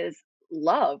and that is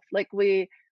love. Like we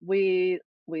we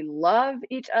love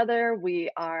each other.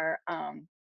 We are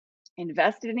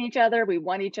invested in each other. We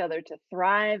want each other to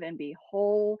thrive and be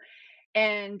whole.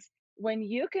 And when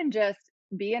you can just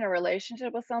be in a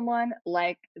relationship with someone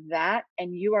like that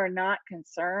and you are not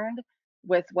concerned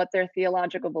with what their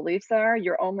theological beliefs are,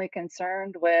 you're only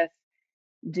concerned with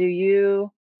do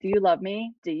you love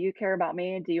me? Do you care about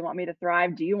me? Do you want me to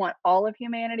thrive? Do you want all of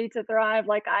humanity to thrive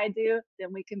like I do?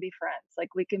 Then we can be friends.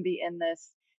 Like we can be in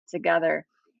this together.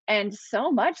 and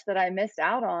so much that I missed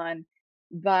out on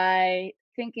by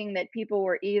thinking that people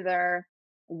were either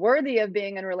worthy of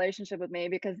being in a relationship with me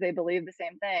because they believe the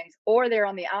same things, or they're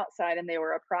on the outside and they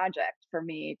were a project for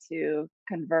me to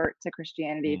convert to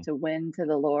Christianity, Mm, to win to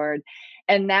the Lord.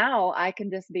 And now I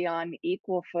can just be on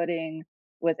equal footing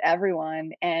with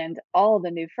everyone, and all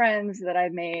the new friends that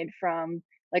I've made from,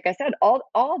 like I said,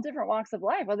 all different walks of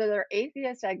life, whether they're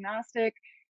atheist, agnostic,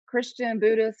 Christian,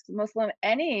 Buddhist, Muslim,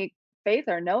 any faith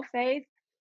or no faith,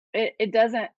 it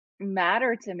doesn't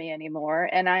matter to me anymore.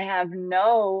 And I have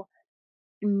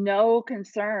no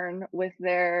concern with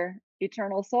their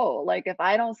eternal soul. Like, if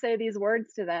I don't say these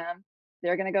words to them,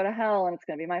 they're going to go to hell and it's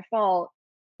going to be my fault.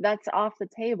 That's off the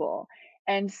table.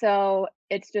 And so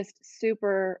it's just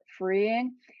super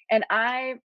freeing. And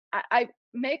I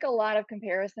make a lot of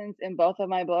comparisons in both of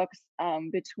my books,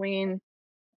 between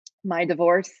my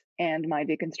divorce and my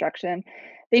deconstruction.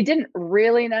 They didn't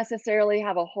really necessarily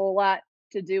have a whole lot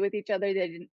to do with each other.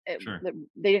 sure.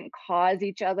 They didn't cause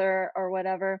each other or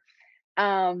whatever.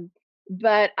 Um,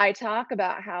 but I talk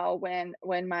about how when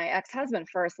my ex-husband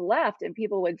first left and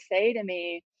people would say to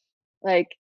me, like,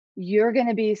 "You're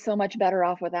gonna be so much better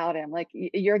off without him. Like,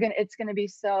 you're gonna it's gonna be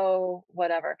so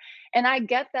whatever." And I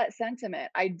get that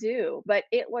sentiment, I do, but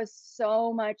it was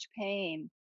so much pain,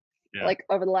 Yeah. like,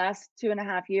 over the last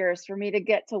 2.5 years for me to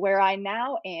get to where I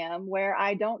now am, where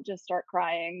I don't just start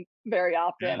crying very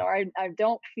often, Yeah. or I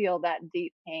don't feel that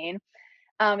deep pain.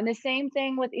 And the same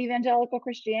thing with evangelical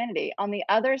Christianity. On the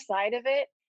other side of it,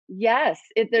 yes,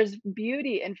 there's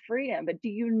beauty and freedom, but do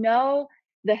you know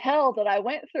the hell that I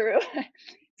went through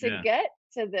to Yeah. get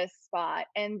to this spot?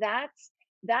 And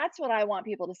that's what I want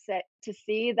people to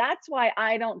see. That's why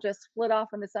I don't just flit off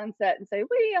in the sunset and say,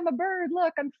 "Wee, I'm a bird.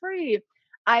 Look, I'm free."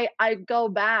 I go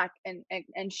back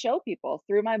and show people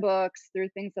through my books, through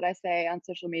things that I say on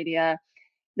social media,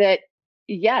 that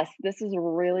yes, this is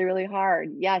really, really hard.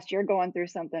 Yes, you're going through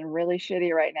something really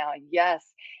shitty right now.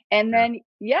 Yes. And Yeah. then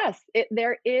yes,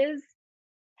 there is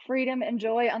freedom and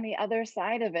joy on the other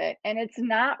side of it. And it's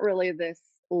not really this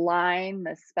line,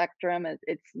 this spectrum.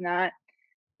 It's not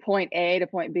point A to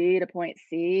point B to point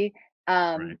C.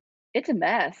 Right. Um, it's a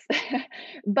mess.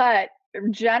 But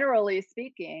generally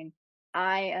speaking,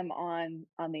 I am on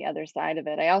the other side of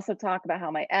it. I also talk about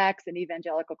how my ex and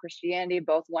evangelical Christianity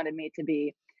both wanted me to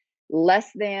be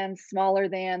less than, smaller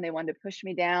than. They wanted to push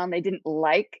me down. They didn't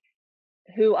like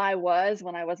who I was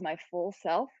when I was my full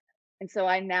self. And so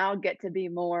I now get to be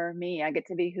more me. I get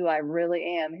to be who I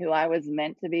really am, who I was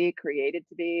meant to be, created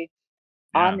to be,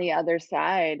 on Yeah. the other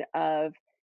side of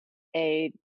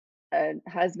a a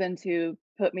husband who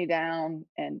put me down,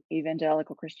 and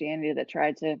evangelical Christianity that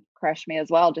tried to crush me as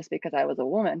well just because I was a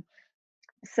woman.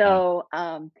 Mm, So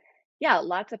yeah,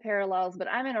 lots of parallels, but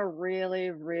I'm in a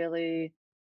really, really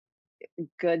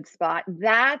good spot.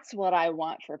 That's what I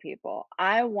want for people.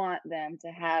 I want them to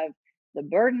have the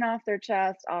burden off their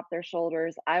chest, off their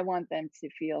shoulders. I want them to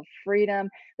feel freedom,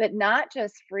 but not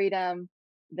just freedom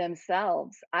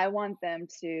themselves. I want them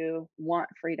to want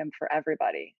freedom for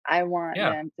everybody. I want yeah.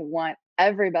 them to want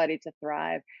everybody to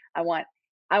thrive. I want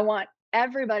I want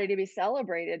everybody to be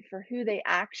celebrated for who they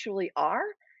actually are,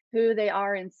 who they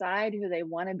are inside, who they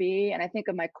want to be. And I think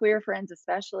of my queer friends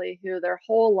especially, who their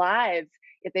whole lives,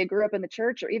 if they grew up in the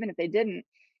church or even if they didn't,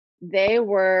 they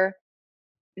were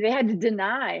they had to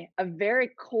deny a very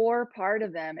core part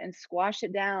of them and squash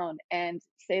it down and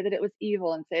say that it was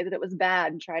evil and say that it was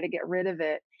bad and try to get rid of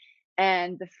it.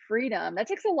 And the freedom that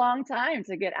takes a long time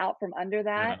to get out from under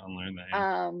Yeah. that, To unlearn that. Yeah.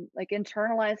 like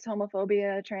internalized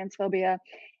homophobia, transphobia.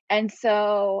 And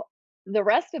so the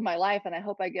rest of my life, and I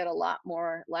hope I get a lot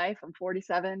more life. I'm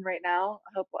 47 right now.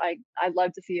 I'd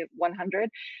love to see it 100.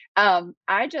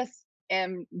 I just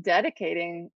am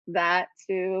dedicating that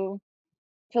to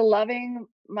loving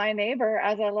my neighbor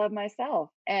as I love myself.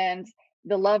 And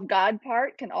the love God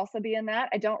part can also be in that.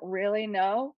 I don't really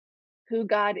know who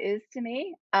God is to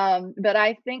me. But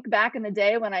I think back in the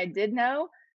day when I did know,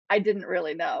 I didn't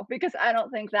really know because I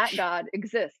don't think that God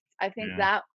exists. I think Yeah.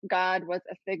 that God was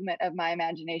a figment of my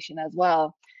imagination as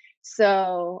well.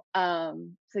 So,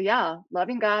 so yeah,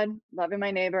 loving God, loving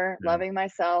my neighbor, Yeah. loving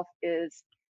myself is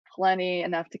plenty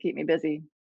enough to keep me busy.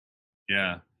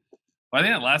 Yeah. Well, I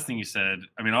think that last thing you said,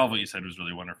 I mean, all of what you said was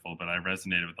really wonderful, but I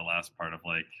resonated with the last part of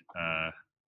uh,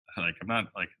 like I'm not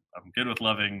like I'm good with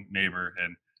loving neighbor,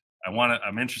 and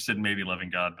I'm interested in maybe loving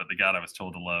God, but the God I was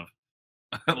told to love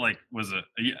like was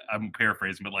yeah, I'm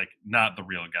paraphrasing, but like not the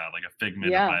real God, like a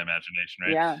figment of Yeah, my imagination,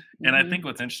 right? yeah, And I hmm, think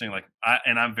what's interesting, like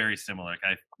I'm very similar.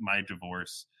 Like my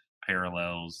divorce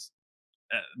parallels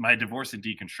my divorce and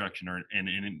deconstruction are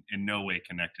in no way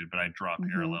connected, but I draw Mhm.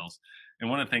 parallels. And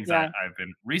one of the things Yeah. I've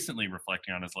been recently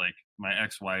reflecting on is like my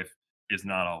ex-wife is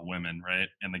not all women, right?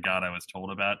 And the God I was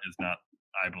told about is not,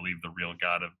 I believe, the real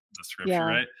God of the scripture, Yeah.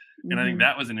 right? And I think Mhm.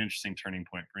 that was an interesting turning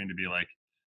point for me to be like,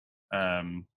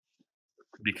 um,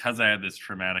 because I had this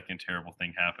traumatic and terrible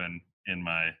thing happen in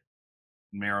my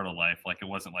marital life, like it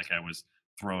wasn't like I was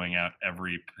throwing out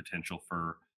every potential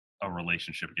for a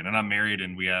relationship again. And I'm married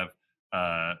and we have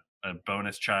uh, a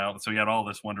bonus child. So we had all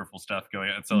this wonderful stuff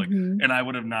going on. So like, Mhm. and I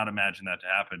would have not imagined that to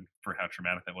happen for how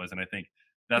traumatic that was. And I think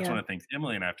that's one Yeah. of the things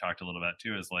Emily and I've talked a little about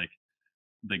too, is like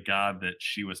the God that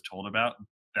she was told about,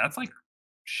 that's like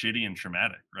shitty and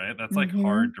traumatic, right? That's like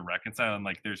hard Mhm. to reconcile. And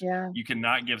like there's, Yeah. you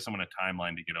cannot give someone a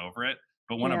timeline to get over it.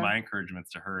 But one of Yeah. my encouragements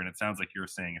to her, and it sounds like you're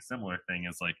saying a similar thing,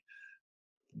 is like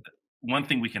one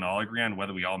thing we can all agree on,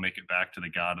 whether we all make it back to the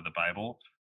God of the Bible,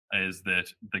 is that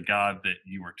the God that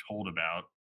you were told about,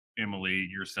 Emily,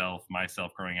 yourself,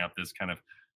 myself growing up, this kind of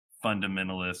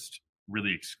fundamentalist,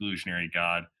 really exclusionary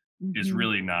God, is Mhm.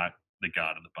 really not the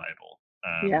God of the Bible,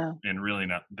 Yeah. and really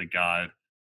not the God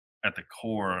at the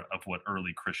core of what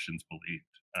early Christians believed,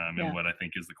 and Yeah. what I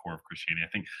think is the core of Christianity. I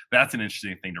think that's an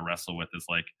interesting thing to wrestle with, is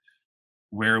like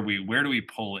where do we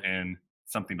pull in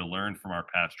something to learn from our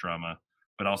past trauma,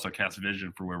 but also cast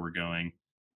vision for where we're going,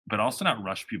 but also not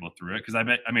rush people through it. Because I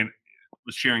bet, I mean,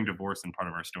 with sharing divorce in part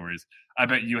of our stories, I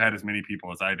bet you had as many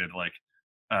people as I did, like,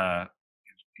 uh,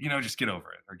 just get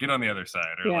over it or get on the other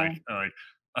side, or Yeah.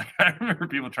 like I remember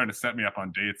people trying to set me up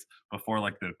on dates before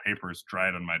like the papers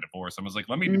dried on my divorce. I was like,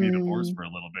 let me be divorced Mm. for a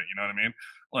little bit, you know what I mean?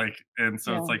 Like, and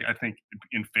so it's Yeah. like I think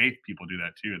in faith people do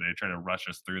that too. They try to rush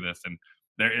us through this, and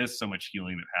there is so much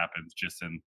healing that happens just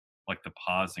in like the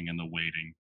pausing and the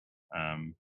waiting,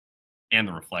 um, and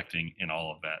the reflecting in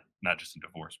all of that, not just in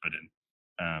divorce, but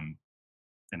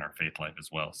in our faith life as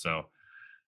well. So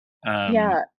um,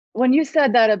 Yeah, when you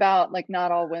said that about, like,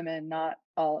 not all women, not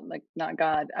all like, not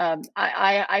God,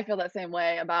 I feel that same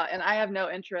way about, and I have no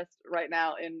interest right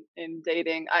now in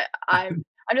dating. I'm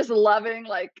just loving,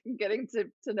 like, getting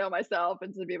to know myself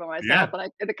and to be by myself, yeah,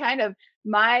 and the kind of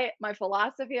my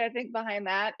philosophy, I think, behind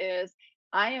that is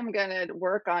I am gonna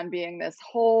work on being this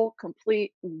whole,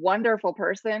 complete, wonderful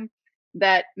person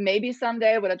that maybe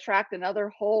someday would attract another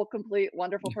whole, complete,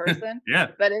 wonderful person, yeah,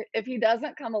 but if he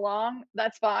doesn't come along,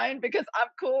 that's fine because I'm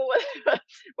cool with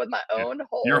with my yeah. own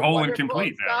You're whole whole and wonderful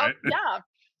complete now, self. right? Yeah.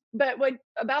 But when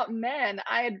about men,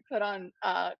 I had put on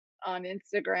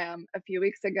Instagram a few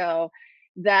weeks ago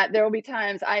that there will be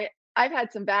times I've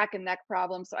had some back and neck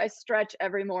problems, so I stretch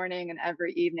every morning and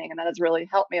every evening, and that has really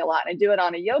helped me a lot. And I do it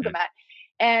on a yoga Mhm. mat,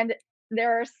 and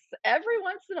there's every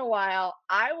once in a while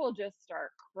I will just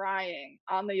start crying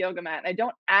on the yoga mat, and I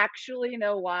don't actually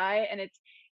know why. And it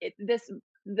this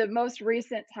the most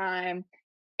recent time,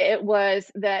 it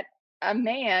was that a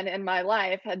man in my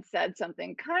life had said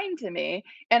something kind to me,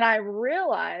 and I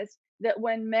realized that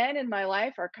when men in my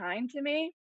life are kind to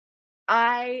me,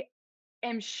 I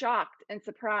am shocked and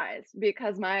surprised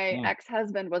because my Mm,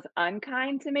 ex-husband was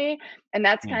unkind to me, and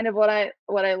that's mm, kind of what I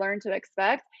learned to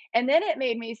expect. And then it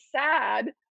made me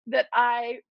sad that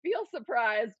I feel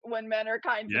surprised when men are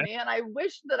kind to yeah, me, and I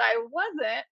wish that I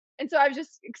wasn't. And so I was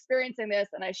just experiencing this,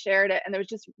 and I shared it, and it was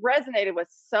just resonated with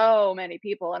so many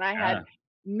people. And I had yeah,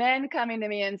 men coming to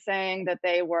me and saying that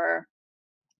they were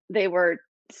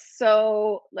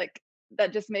so, like,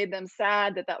 that just made them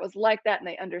sad that that was like that, and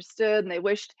they understood, and they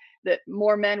wished that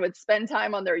more men would spend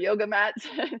time on their yoga mats.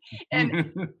 And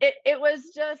it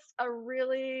was just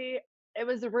it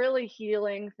was a really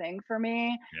healing thing for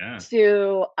me yeah,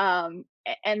 to,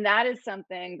 and that is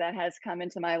something that has come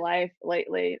into my life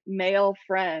lately. Male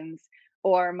friends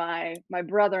or my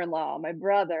brother-in-law, my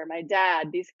brother, my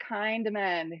dad, these kind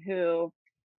men who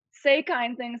say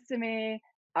kind things to me,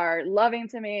 are loving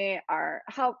to me, are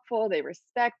helpful, they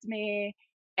respect me.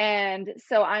 And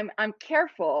so I'm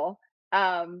careful.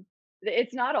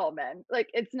 It's not all men. Like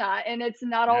it's not, and it's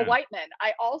not all yeah, white men.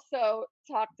 I also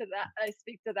I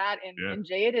speak to that yeah, in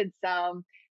Jaded some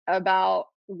about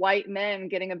white men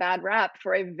getting a bad rap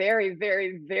for a very,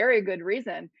 very, very good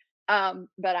reason.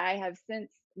 But I have since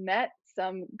met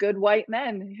some good white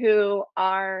men who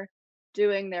are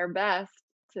doing their best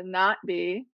to not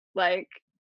be like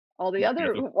all the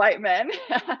other beautiful, white men.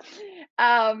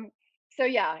 um, so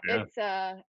yeah, yeah, it's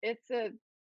a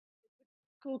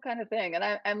cool kind of thing.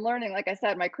 And I'm learning, like I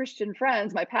said, my Christian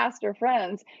friends, my pastor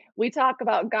friends, we talk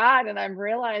about God, and I'm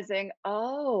realizing,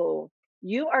 oh,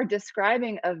 you are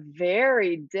describing a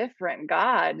very different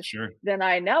God sure, than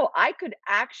I know. I could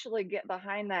actually get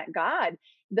behind that God.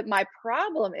 That my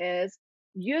problem is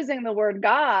using the word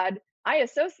God I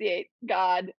associate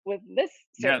God with this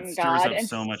Yeah, it certain stirs God, up and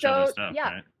so much other so stuff, yeah,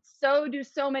 right? so do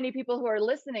so many people who are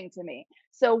listening to me.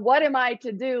 So what am I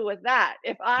to do with that?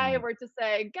 If I Mm, were to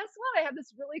say, "Guess what? I have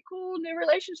this really cool new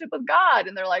relationship with God,"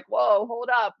 and they're like, "Whoa, hold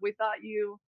up. We thought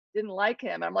you didn't like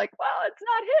him." I'm like, "Well, it's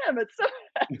not him.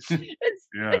 It's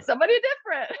yeah. it's somebody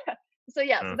different." So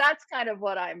yeah, so uh, that's kind of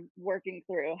what I'm working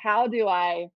through. How do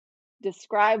I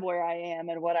describe where I am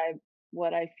and what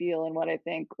I feel and what I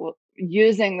think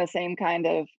using the same kind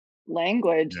of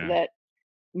language yeah. that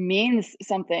means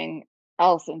something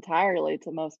else entirely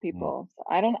to most Mm, people. So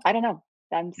I don't know.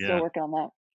 I'm still yeah. working on that.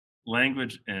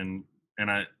 Language and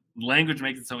I language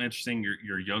makes it so interesting.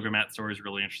 Your yoga mat story is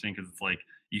really interesting because it's like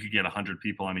you could get 100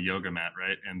 people on a yoga mat,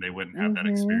 right? And they wouldn't have that Mhm.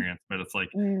 experience. But it's like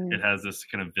it Mm, has this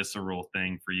kind of visceral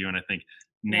thing for you. And I think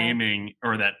yeah. naming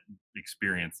or that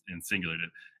experience in singular did.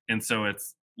 And so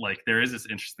it's like there is this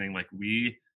interesting like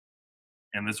we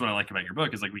and this is what I like about your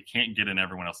book is like we can't get in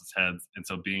everyone else's heads, and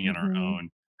so being in our Mhm. own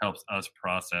helps us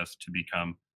process to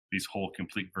become these whole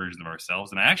complete versions of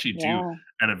ourselves. And I actually do, Yeah.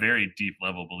 at a very deep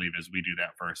level, believe as we do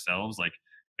that for ourselves. Like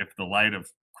if the light of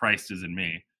Christ is in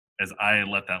me, as I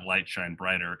let that light shine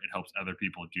brighter, it helps other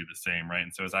people do the same, right?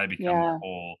 And so as I become more Yeah.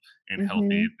 whole and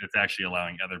healthy, Mhm. it's actually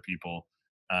allowing other people,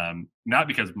 not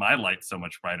because my light's so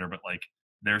much brighter, but like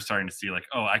they're starting to see like,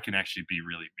 oh, I can actually be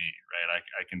really me, right?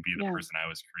 I can be the Yeah. person I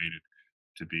was created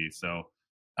to be. So,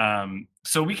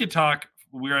 so we could talk.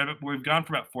 We've gone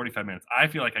for about 45 minutes. I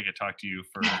feel like I could talk to you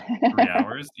for 3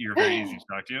 hours. You're very easy to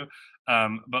talk to.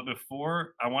 But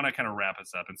before I want to kind of wrap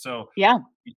us up, and so Yeah.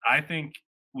 I think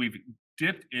we've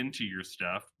dipped into your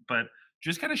stuff, but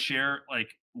just kind of share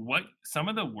like what some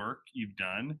of the work you've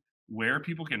done, where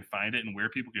people can find it and where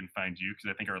people can find you. Because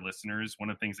I think our listeners, one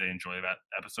of the things they enjoy about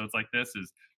episodes like this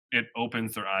is it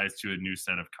opens their eyes to a new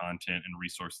set of content and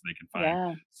resources they can find.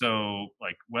 Yeah. So,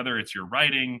 like whether it's your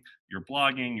writing, your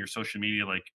blogging, your social media,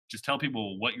 like just tell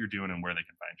people what you're doing and where they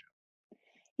can find you.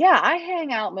 Yeah, I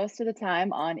hang out most of the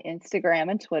time on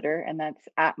Instagram and Twitter, and that's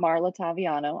at Marla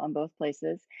Taviano on both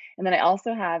places. And then I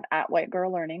also have at White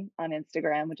Girl Learning on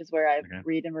Instagram, which is where I Okay.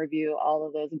 read and review all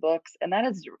of those books. And that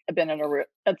has been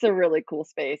it's a really cool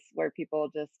space where people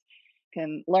just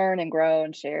can learn and grow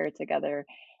and share together.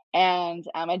 And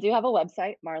I do have a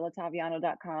website,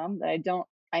 marlataviano.com, that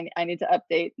I need to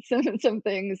update some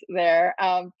things there.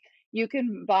 You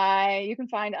can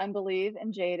find Unbelieve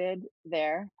and Jaded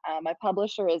there. My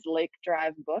publisher is Lake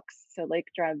Drive Books, so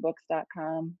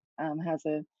lakedrivebooks.com has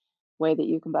a way that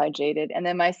you can buy Jaded. And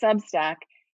then my Substack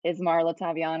is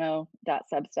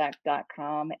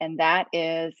marlataviano.substack.com, and that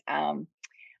is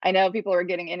I know people are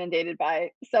getting inundated by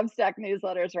Substack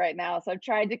newsletters right now, so I've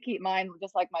tried to keep mine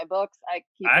just like my books. I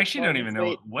keep I it actually short don't and even know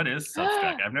sweet. what is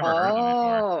Substack. I've never heard of it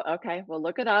before. Oh, okay. Well,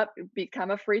 look it up.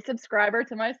 Become a free subscriber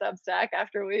to my Substack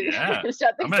after we Yeah,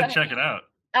 shut I'm this gonna down. check it out.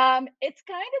 It's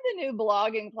kind of the new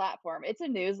blogging platform. It's a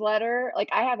newsletter. Like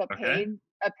I have Okay.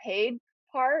 a paid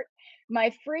part. My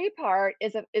free part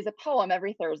is a poem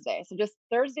every Thursday. So just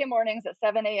Thursday mornings at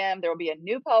 7 a.m. there will be a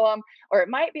new poem, or it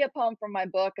might be a poem from my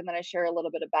book, and then I share a little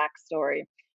bit of backstory.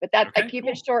 But that I Okay. keep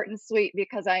it Cool. short and sweet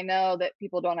because I know that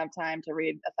people don't have time to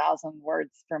read 1,000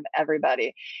 words from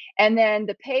everybody. And then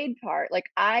the paid part, like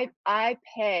I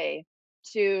pay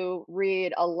to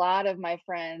read a lot of my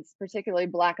friends, particularly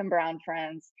Black and Brown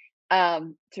friends,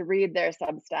 to read their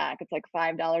Substack. It's like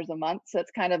 $5 a month. So it's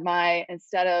kind of my,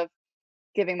 instead of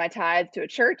giving my tithe to a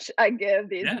church, I give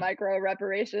these Yeah. micro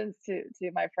reparations to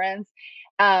my friends.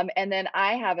 And then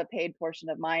I have a paid portion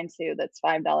of mine too that's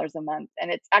 $5 a month. And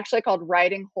it's actually called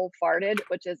Writing Whole Farted,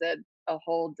 which is a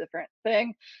whole different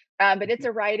thing. But it's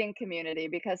a writing community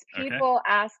because Okay. people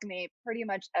ask me pretty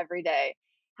much every day,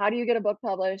 how do you get a book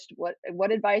published?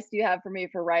 What advice do you have for me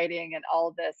for writing and all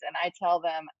of this? And I tell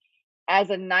them, as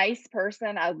a nice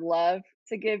person, I'd love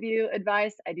to give you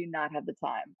advice. I do not have the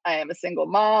time. I am a single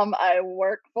mom. I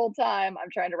work full time. I'm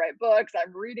trying to write books.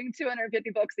 I'm reading 250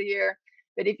 books a year.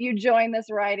 But if you join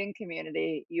this writing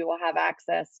community, you will have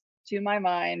access to my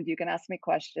mind. You can ask me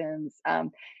questions.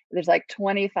 There's like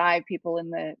 25 people in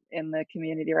the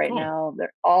community right Cool. now.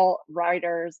 They're all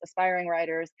writers, aspiring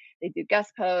writers. They do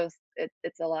guest posts.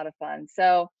 It's a lot of fun.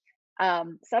 So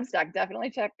Substack, definitely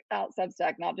check out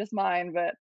Substack, not just mine,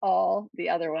 but all the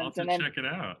other I'll ones. have to And then check it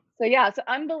out. so yeah, so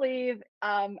Unbelieve,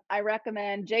 I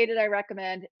recommend. Jaded, I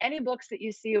recommend. Any books that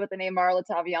you see with the name Marla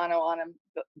Taviano on them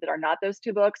that are not those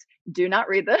two books, do not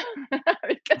read them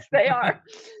because they are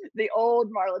the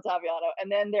old Marla Taviano.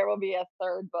 And then there will be a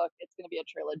third book. It's going to be a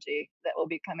trilogy that will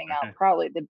be coming out Okay. probably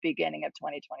the beginning of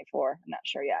 2024. I'm not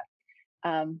sure yet.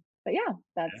 But yeah,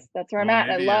 Yeah. that's where I'm Well, at.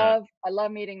 And maybe I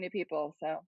love meeting new people.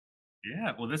 So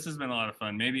yeah, well, this has been a lot of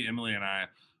fun. Maybe Emily and I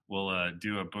we'll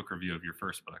do a book review of your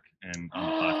first book and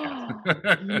on the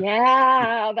podcast.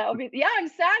 Yeah, that would be. Yeah, I'm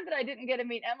sad that I didn't get to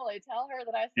meet Emily. Tell her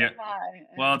that I Yeah. said hi.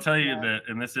 Well, I'll And tell you yeah. that,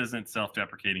 and this isn't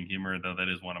self-deprecating humor, though that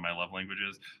is one of my love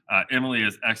languages. Emily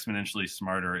is exponentially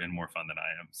smarter and more fun than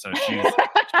I am, so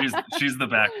she's the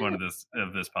backbone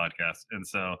of this podcast. And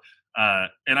so,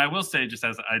 and I will say, just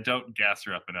as I don't gas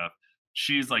her up enough,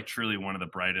 she's like truly one of the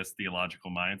brightest theological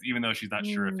minds. Even though she's not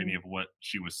sure if any Mm, of what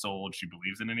she was sold she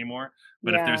believes in anymore,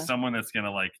 but if there's yeah. someone that's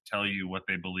gonna like tell you what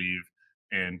they believe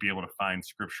and be able to find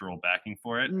scriptural backing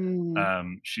for it,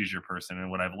 Mm, she's your person.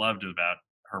 And what I've loved about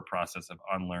her process of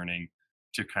unlearning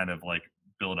to kind of like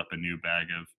build up a new bag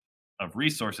of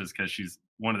resources, because she's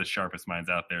one of the sharpest minds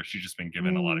out there. She's just been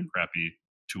given a lot of mm, crappy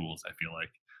tools, I feel like.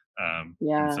 And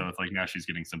yeah. so it's like now she's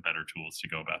getting some better tools to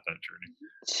go about that journey.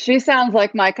 She sounds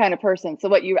like my kind of person. So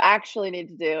what you actually need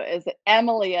to do is that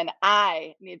Emily and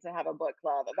I need to have a book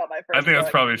club about my I first think that's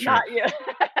book, probably true. not you.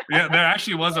 Yeah, there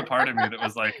actually was a part of me that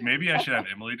was like, maybe I should have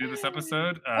Emily do this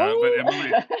episode. But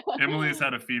Oh. Emily's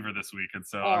had a fever this week, and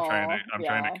so Oh, I'm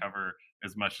trying to yeah. cover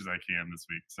as much as I can this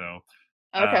week. So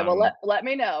Okay, well um, let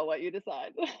me know what you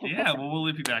decide. yeah, well, we'll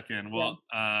loop you back in. Yeah. Well,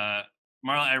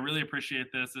 Marla, I really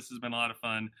appreciate this. This has been a lot of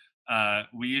fun.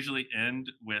 We usually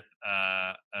end with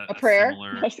A a prayer?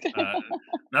 similar.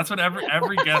 That's what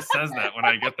every guest says that when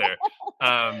I get there.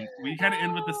 We kind of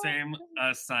end with the same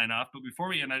sign off, but before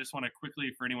we end, I just want to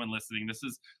quickly, for anyone listening, this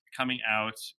is coming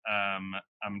out.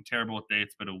 I'm terrible with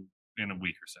dates, but in a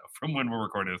week or so from when we're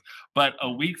recording this. But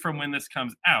a week from when this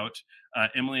comes out,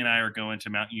 Emily and I are going to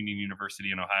Mount Union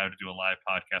University in Ohio to do a live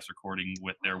podcast recording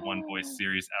with their One Voice Oh.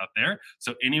 series out there.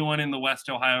 So anyone in the West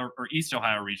Ohio or East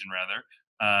Ohio region,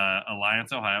 rather,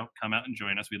 Alliance, Ohio, come out and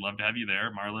join us. We'd love to have you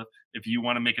there, Marla. If you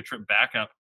want to make a trip back up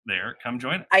there, come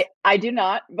join us. I do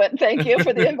not, but thank you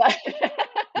for the invite.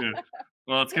 Yeah.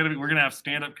 Well, we're gonna have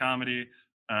stand up comedy.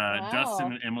 Dustin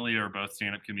Wow. and Emily are both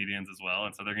stand up comedians as well,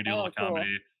 and so they're gonna do a little Oh, cool.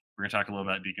 comedy. We're gonna talk a little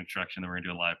about deconstruction, then we're gonna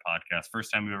do a live podcast.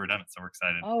 First time we've ever done it, so we're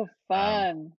excited. Oh, Um,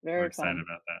 fun. we're Very excited fun.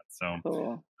 about that. So,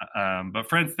 Cool. but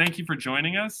friends, thank you for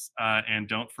joining us, and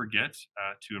don't forget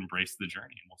to embrace the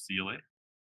journey. And we'll see you later.